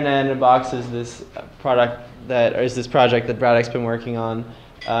 Internet in a Box is this project that Braddock's been working on.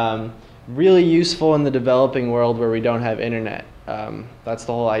 Really useful in the developing world where we don't have internet. That's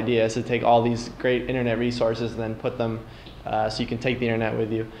the whole idea, is to take all these great internet resources and then put them so you can take the internet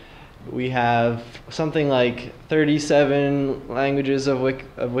with you. We have something like 37 languages of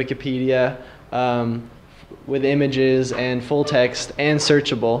Wikipedia with images and full text and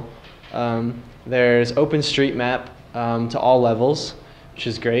searchable. There's OpenStreetMap to all levels, which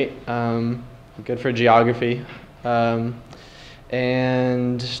is great. Good for geography. And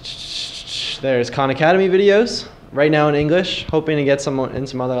there's Khan Academy videos, right now in English, hoping to get some in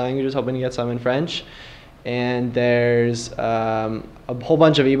some other languages, hoping to get some in French. And there's a whole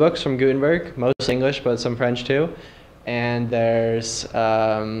bunch of ebooks from Gutenberg, mostly English, but some French too. And there's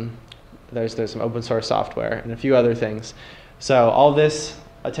some open source software and a few other things. So all this,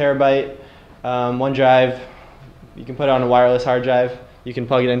 a terabyte, 1 drive. You can put it on a wireless hard drive. You can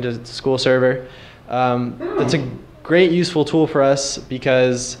plug it into the school server. It's a great useful tool for us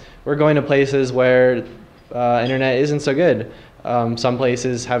because we're going to places where internet isn't so good. Some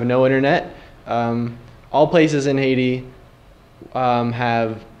places have no internet. All places in Haiti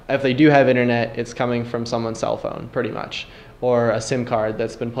if they do have internet, it's coming from someone's cell phone, pretty much, or a SIM card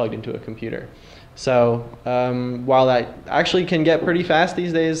that's been plugged into a computer. So while that actually can get pretty fast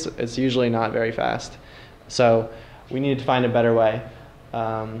these days, it's usually not very fast. So we needed to find a better way.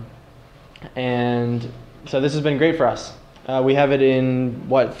 And so this has been great for us. We have it in,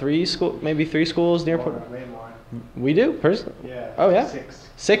 maybe three schools near? Way more. We do, personally? Yeah. Oh, yeah? 6.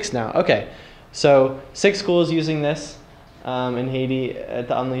 6 now, okay. So 6 schools using this in Haiti at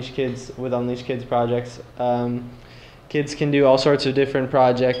the Unleash Kids, with Unleash Kids projects. Kids can do all sorts of different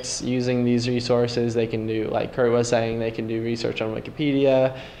projects using these resources. They can do, like Curt was saying, they can do research on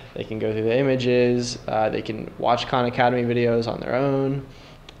Wikipedia. They can go through the images. They can watch Khan Academy videos on their own.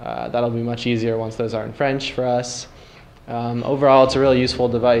 That'll be much easier once those are in French for us. Overall, it's a really useful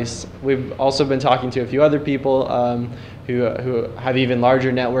device. We've also been talking to a few other people who have even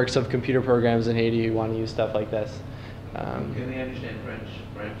larger networks of computer programs in Haiti who want to use stuff like this. Can they understand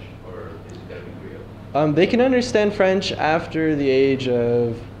French, or is it got to be Creole? They can understand French after the age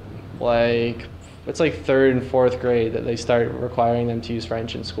of, like, it's like 3rd and 4th grade that they start requiring them to use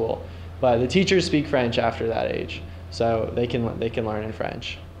French in school. But the teachers speak French after that age, so they can learn in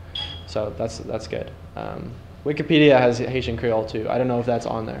French. So that's good. Wikipedia has Haitian Creole too. I don't know if that's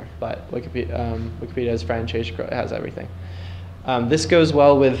on there, but Wikipedia has French, Haitian Creole, it has everything. This goes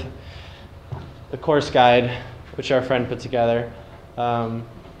well with the course guide, which our friend put together.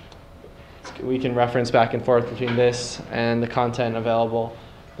 We can reference back and forth between this and the content available.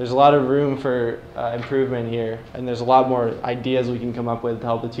 There's a lot of room for improvement here, and there's a lot more ideas we can come up with to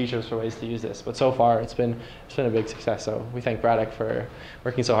help the teachers for ways to use this. But so far, it's been a big success. So we thank Braddock for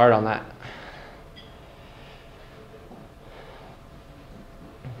working so hard on that.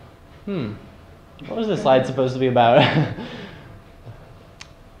 What was this slide supposed to be about?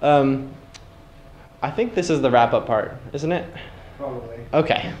 I think this is the wrap-up part, isn't it? Probably.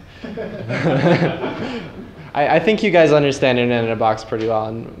 Okay. I think you guys understand Internet in a Box pretty well,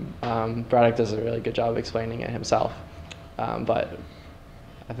 and Braddock does a really good job explaining it himself. But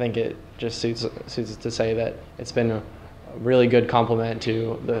I think it just suits it to say that it's been a really good complement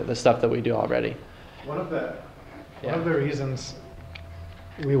to the stuff that we do already. One of the reasons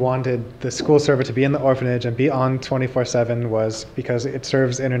we wanted the school server to be in the orphanage and be on 24/7 was because it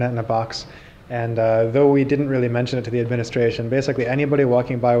serves Internet in a Box. And though we didn't really mention it to the administration, basically anybody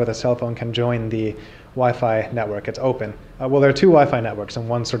walking by with a cell phone can join the Wi-Fi network. It's open. Well, there are 2 Wi-Fi networks, and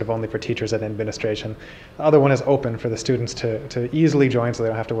one's sort of only for teachers and administration. The other one is open for the students to easily join, so they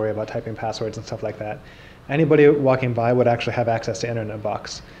don't have to worry about typing passwords and stuff like that. Anybody walking by would actually have access to Internet in a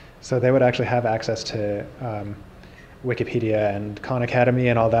Box. So they would actually have access to Wikipedia and Khan Academy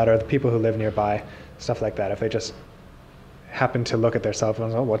and all that, or the people who live nearby, stuff like that. If they just happen to look at their cell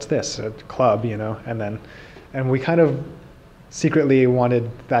phones, oh, what's this? A club, you know, and we kind of secretly wanted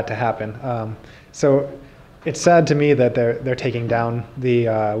that to happen. So it's sad to me that they're taking down the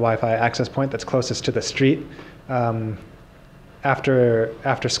Wi-Fi access point that's closest to the street after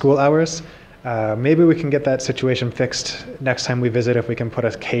school hours. Maybe we can get that situation fixed next time we visit if we can put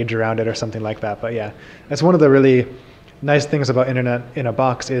a cage around it or something like that. But yeah, that's one of the really nice things about Internet in a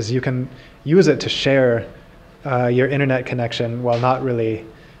Box is you can use it to share your internet connection, well, not really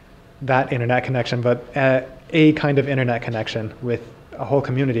that internet connection, but a kind of internet connection with a whole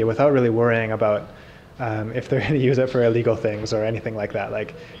community without really worrying about if they're going to use it for illegal things or anything like that.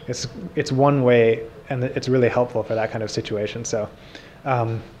 Like it's one way, and it's really helpful for that kind of situation. So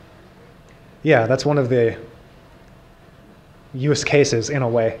yeah, that's one of the use cases in a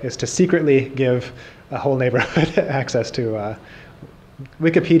way, is to secretly give a whole neighborhood access to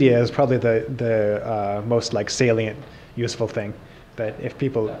Wikipedia is probably the most like salient, useful thing. That if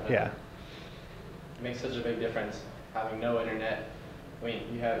people, yeah. It makes such a big difference having no internet. I mean,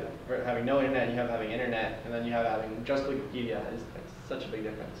 you have having no internet, you have having internet, and then you have having just Wikipedia. It's such a big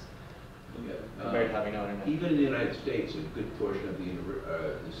difference compared to having no internet. Even in the United States, a good portion of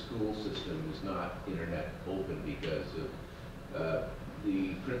the school system is not internet open because of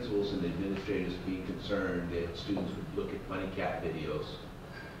the principals and the administrators being concerned that students would look at funny cat videos.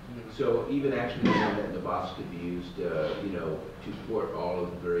 So even actually the Internet in the Box could be used, you know, to support all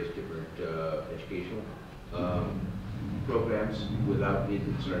of the various different educational programs without being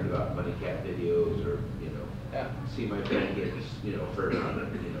concerned about funny cat videos or, you know, see my friend get, you know, hurt on a,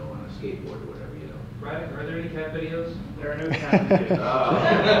 you know, on a skateboard or whatever, you know. Right, are there any cat videos? There are no cat videos.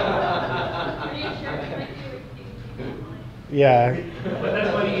 Are you sure it might be Yeah. But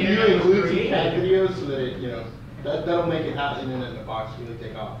that's why the You internet was include some created. cat videos so that it, you know, that'll make it have Internet in a Box really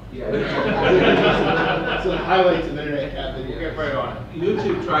take off. Yeah. Some highlights of Internet cat videos. Get right on it.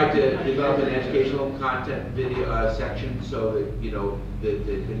 YouTube tried to develop an educational content video section so that, you know, the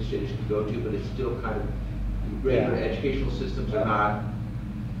administrators can go to, but it's still kind of regular educational systems are not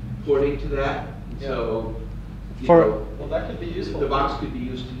porting to that. So, you know, well, that could be useful. the Box could be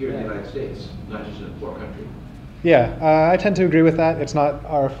used here in the United States, not just in a poor country. Yeah, I tend to agree with that. It's not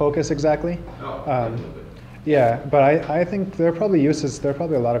our focus exactly. Yeah, but I think there are probably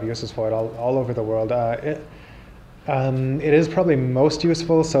a lot of uses for it all over the world. It is probably most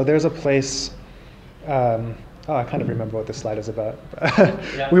useful. So there's a place. I kind of remember what this slide is about.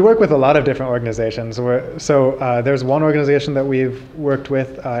 We work with a lot of different organizations. There's one organization that we've worked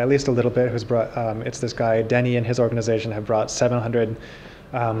with at least a little bit, who's brought. It's this guy Denny and his organization have brought 700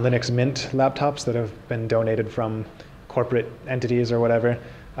 Linux Mint laptops that have been donated from corporate entities or whatever,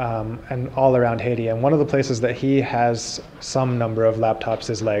 and all around Haiti. And one of the places that he has some number of laptops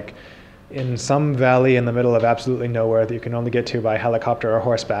is like in some valley in the middle of absolutely nowhere that you can only get to by helicopter or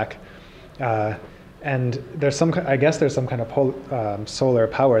horseback. And I guess there's some kind of solar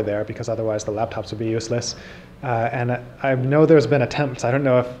power there, because otherwise the laptops would be useless. And I know there's been attempts. I don't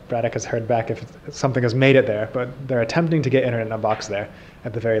know if Braddock has heard back if something has made it there, but they're attempting to get internet in a box there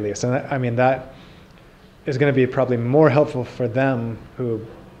at the very least. And that is going to be probably more helpful for them who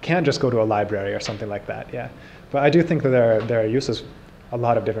can't just go to a library or something like that. Yeah, but I do think that there are uses, a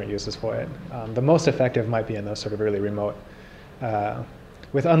lot of different uses for it. The most effective might be in those sort of really remote.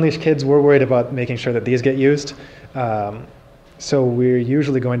 With Unleashed Kids, we're worried about making sure that these get used. So we're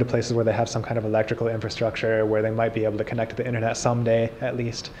usually going to places where they have some kind of electrical infrastructure, where they might be able to connect to the internet someday, at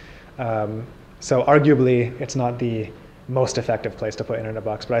least. So arguably, it's not the most effective place to put internet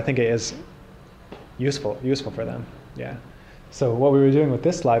box, but I think it is useful for them. Yeah. So what we were doing with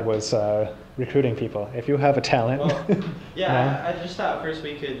this slide was recruiting people. If you have a talent. Well, yeah, I just thought first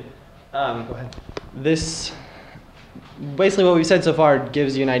we could. Go ahead. Basically what we've said so far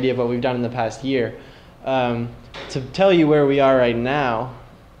gives you an idea of what we've done in the past year. To tell you where we are right now,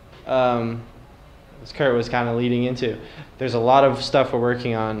 as Curt was kind of leading into, there's a lot of stuff we're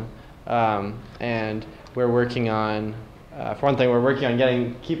working on, and we're working on, for one thing, we're working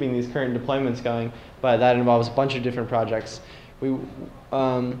on keeping these current deployments going, but that involves a bunch of different projects.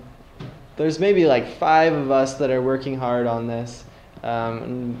 There's maybe like 5 of us that are working hard on this,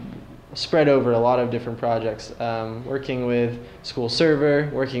 and spread over a lot of different projects, working with school server,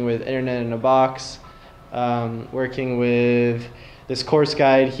 working with internet in a box, working with this course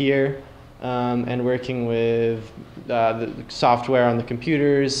guide here, and working with the software on the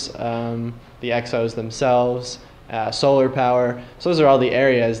computers, the exos themselves, solar power. So those are all the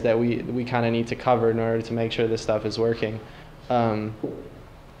areas that we kind of need to cover in order to make sure this stuff is working. I'm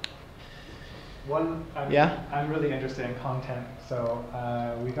really interested in content, so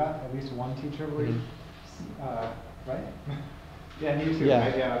we got at least one teacher, right? Yeah, you too. Yeah.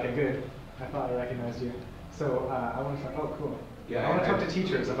 Right? Yeah. Okay, good. I thought I recognized you. So I want to talk. Oh, cool. Yeah, I want to talk to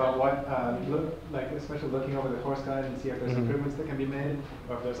teachers about what, especially looking over the course guide and see if there's improvements that can be made,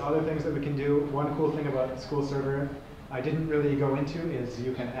 or if there's other things that we can do. One cool thing about School Server I didn't really go into is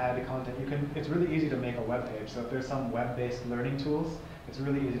you can add content. It's really easy to make a web page. So if there's some web-based learning tools, it's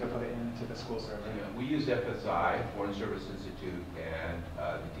really easy to put it into the School Server. Yeah, we use FSI, Foreign Service Institute, and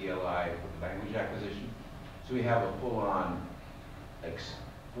the DLI for language acquisition. So we have a full-on,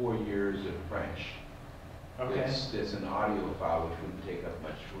 4 years of French. Okay. It's an audio file which wouldn't take up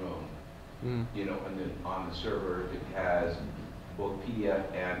much room. You know, and then on the server it has both PDF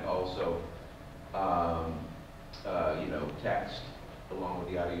and also text along with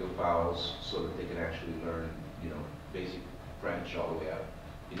the audio files, so that they can actually learn, basic French all the way up,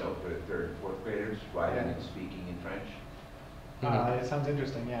 for 3rd and 4th graders, writing and speaking in French. It sounds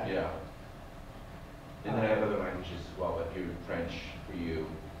interesting, yeah. Yeah. And then I have other languages as well, but here French for you.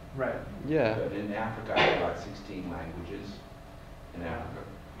 Right. Yeah. But in Africa, I have about 16 languages in Africa.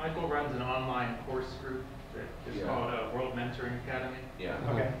 Michael runs an online course group that is called World Mentoring Academy. Yeah.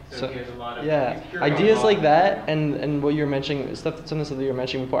 Okay. So he has a lot of ideas like that, and what you're mentioning, some of the stuff that you were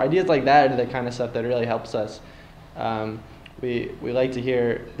mentioning before, ideas like that are the kind of stuff that really helps us. We like to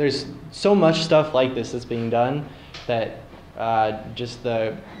hear. There's so much stuff like this that's being done that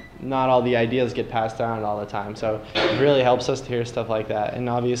not all the ideas get passed around all the time. So it really helps us to hear stuff like that. And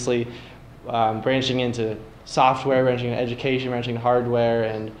obviously, branching into software, branching into education, branching into hardware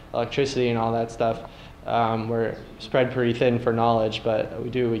and electricity and all that stuff. We're spread pretty thin for knowledge, but we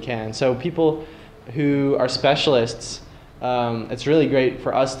do what we can. So people who are specialists, it's really great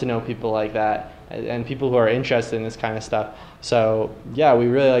for us to know people like that and people who are interested in this kind of stuff. So yeah, we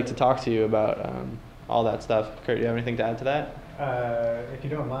really like to talk to you about all that stuff. Curt, do you have anything to add to that? If you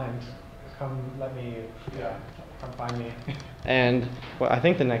don't mind, come find me. And I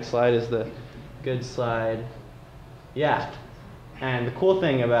think the next slide is the good slide. Yeah, and the cool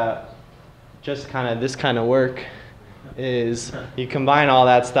thing about just this kind of work is you combine all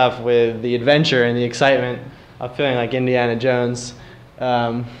that stuff with the adventure and the excitement of feeling like Indiana Jones,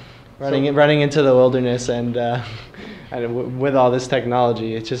 running into the wilderness and with all this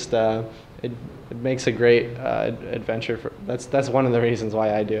technology. It's just it makes a great adventure. That's one of the reasons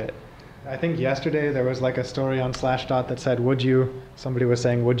why I do it. I think yesterday there was like a story on Slashdot that said, somebody was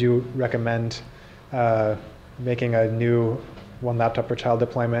saying, would you recommend making a new one laptop per child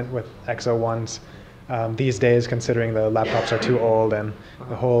deployment with X01s these days, considering the laptops are too old and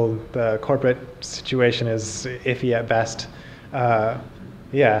the corporate situation is iffy at best.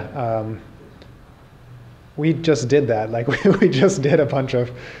 We just did that. Like we just did a bunch of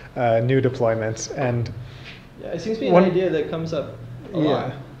new deployments, and yeah, it seems to be an idea that comes up a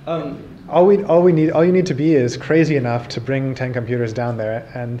lot. All you need to be is crazy enough to bring 10 computers down there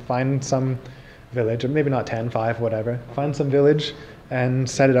and find some village, or maybe not 10, 5, whatever. Find some village and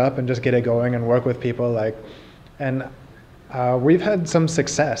set it up and just get it going and work with people. We've had some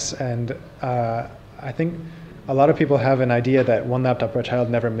success, and I think a lot of people have an idea that one laptop per child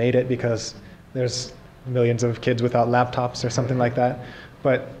never made it because there's millions of kids without laptops or something like that.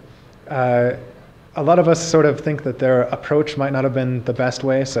 But a lot of us sort of think that their approach might not have been the best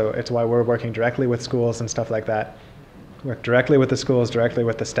way, so it's why we're working directly with schools and stuff like that. Work directly with the schools, directly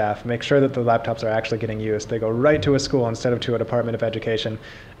with the staff, make sure that the laptops are actually getting used. They go right to a school instead of to a Department of Education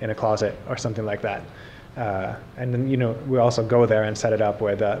in a closet or something like that. And then, we also go there and set it up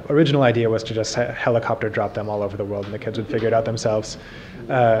where the original idea was to just helicopter drop them all over the world and the kids would figure it out themselves.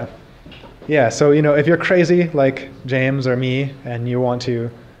 So, if you're crazy like James or me and you want to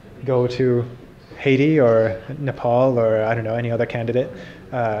go to Haiti or Nepal or, I don't know, any other candidate,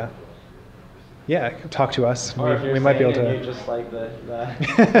 talk to us. Or we might be able to. You just like the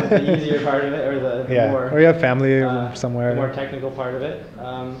easier part of it, or the more. Or you have family somewhere. The more technical part of it.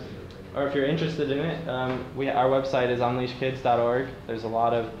 Or if you're interested in it, our website is unleashkids.org. There's a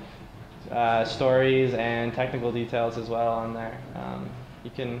lot of stories and technical details as well on there. You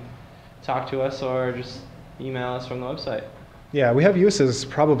can talk to us or just email us from the website. Yeah, we have uses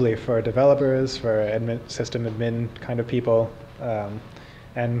probably for developers, for system admin kind of people,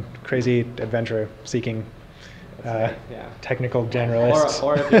 and crazy adventure-seeking technical generalists.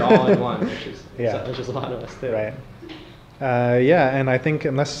 Or if you're all in one, which is a lot of us too. Right. And I think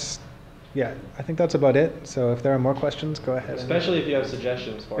I think that's about it. So if there are more questions, go ahead. Especially if you have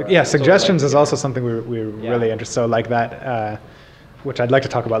suggestions for us. Yeah, suggestions is also something we're really interested. So like that, which I'd like to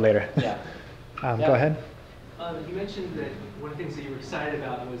talk about later. Yeah. Go ahead. You mentioned that one of the things that you were excited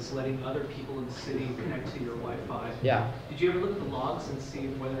about was letting other people in the city connect to your Wi-Fi. Yeah. Did you ever look at the logs and see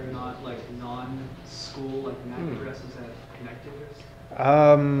whether or not non-school MAC addresses have connected this?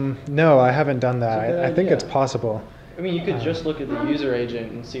 No, I haven't done that. I think it's possible. I mean, you could just look at the user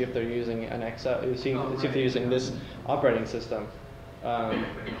agent and see if they're using an see if they're using this operating system. Well,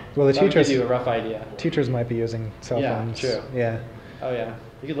 the teachers give you a rough idea. Teachers might be using cell phones. Yeah, true. Yeah. Oh yeah,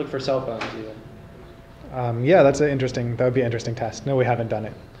 you could look for cell phones even. That would be an interesting test. No, we haven't done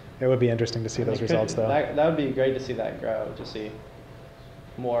it. It would be interesting to see those results, though. That would be great to see that grow, to see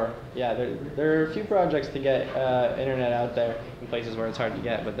more. Yeah, there are a few projects to get internet out there in places where it's hard to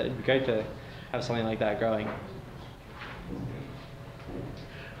get, but it'd be great to have something like that growing.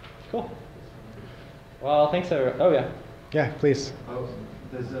 Cool. Well, thanks everyone. Oh yeah. Yeah, please.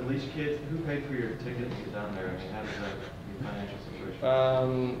 Does Unleash Kids, who paid for your ticket to get down there? I mean, how does that financial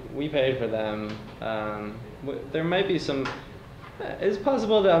situation? We paid for them. There might be some. It's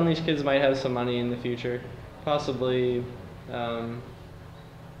possible that Unleash Kids might have some money in the future. Possibly.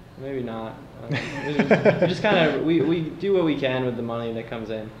 Maybe not. We just kind of we do what we can with the money that comes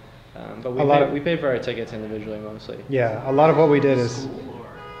in. But we pay for our tickets individually mostly. Yeah, a lot of what we did is.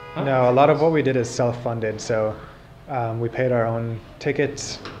 No, a lot of what we did is self-funded. So we paid our own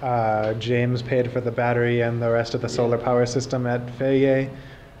tickets. James paid for the battery and the rest of the solar power system at Fayette.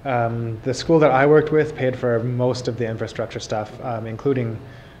 The school that I worked with paid for most of the infrastructure stuff, including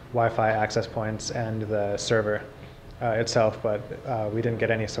Wi-Fi access points and the server itself, but we didn't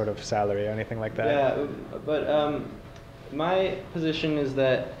get any sort of salary or anything like that. Yeah, but my position is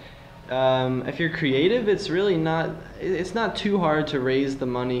that if you're creative, it's really not too hard to raise the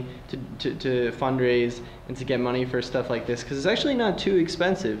money to fundraise and to get money for stuff like this, because it's actually not too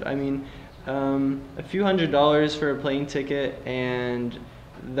expensive. I mean, a few $100s for a plane ticket and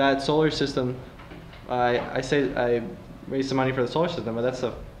that solar system. I raised some money for the solar system, but that's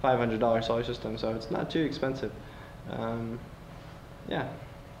a $500 solar system, so it's not too expensive. Yeah.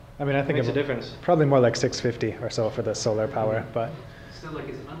 I mean, I think it makes a difference. Probably more like $650 or so for the solar power, but. So,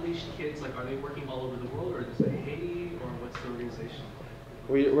 is Unleashed Kids, are they working all over the world, or is it Haiti, or what's the organization?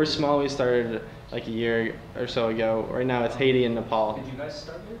 We're small. We started like a year or so ago. Right now, it's Haiti and Nepal. Did you guys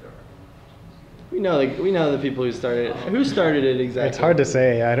start it, or? We know the people who started it. Who started it exactly? It's hard to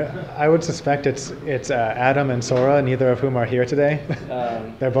say. I would suspect it's Adam and Sora, neither of whom are here today.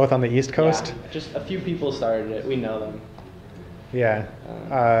 They're both on the East Coast. Yeah, just a few people started it. We know them. Yeah.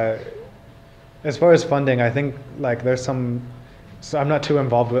 As far as funding, I think like there's some. So I'm not too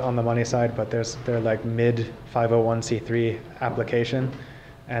involved on the money side, but they're like mid 501c3 application,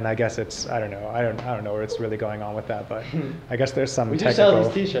 and I guess it's I don't know where it's really going on with that, but I guess there's some. We do technical.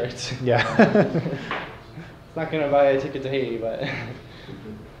 sell these T-shirts. Yeah. It's not gonna buy a ticket to Haiti, but.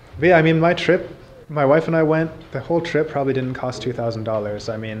 But yeah, I mean, my wife and I went. The whole trip probably didn't cost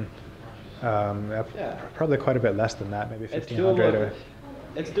 $2,000. I mean, probably quite a bit less than that, maybe 1,500 or.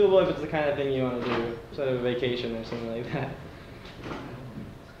 It's doable if it's the kind of thing you want to do, sort of a vacation or something like that.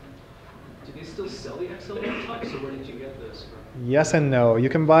 Do they still sell the XL laptops, or where did you get this from? Yes and no. You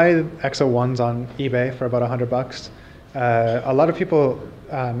can buy XO1s on eBay for about $100. A lot of people,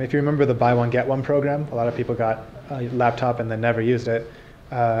 if you remember the buy one get one program, a lot of people got a laptop and then never used it.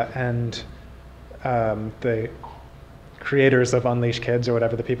 And the creators of Unleash Kids, or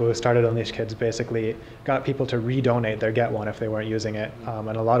whatever, the people who started Unleash Kids, basically got people to redonate their Get One if they weren't using it.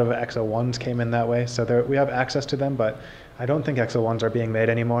 And a lot of XO1s came in that way. So we have access to them, but I don't think XO1s are being made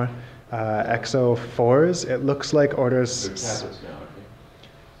anymore. XO4s, it looks like orders. There are tablets now, I think.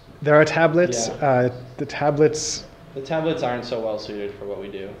 There are tablets. Yeah. The tablets. The tablets aren't so well suited for what we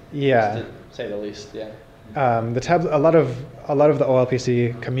do. Yeah. To say the least, yeah. A lot of the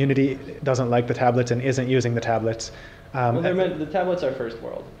OLPC community doesn't like the tablets and isn't using the tablets. Well, the tablets are first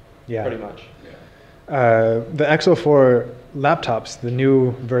world. Yeah. Pretty much. The XO4 laptops, the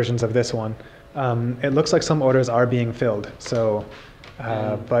new versions of this one, it looks like some orders are being filled. So,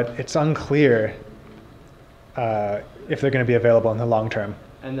 but it's unclear if they're going to be available in the long term.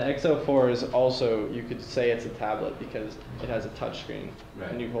 And the XO4 is also, you could say it's a tablet because it has a touch screen,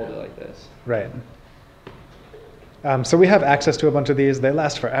 and you hold it like this. Right. So we have access to a bunch of these. They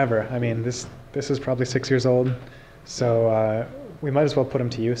last forever. I mean, this is probably 6 years old, so we might as well put them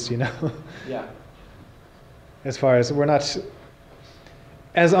to use, you know? Yeah. As far as we're not,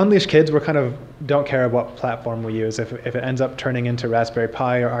 as Unleash Kids, we're kind of don't care what platform we use. If it ends up turning into Raspberry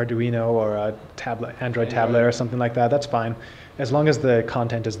Pi or Arduino or a tablet, Android tablet or something like that, that's fine. As long as the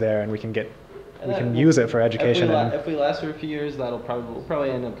content is there and we can use it for education. If we last for a few years, we'll probably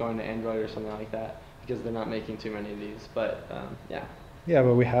end up going to Android or something like that, because they're not making too many of these. But yeah. Yeah,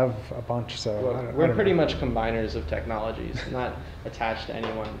 but we have a bunch, so we're pretty much combiners of technologies, not attached to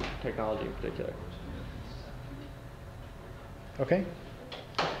any one technology in particular. Okay.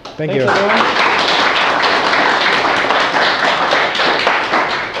 Thanks, everyone.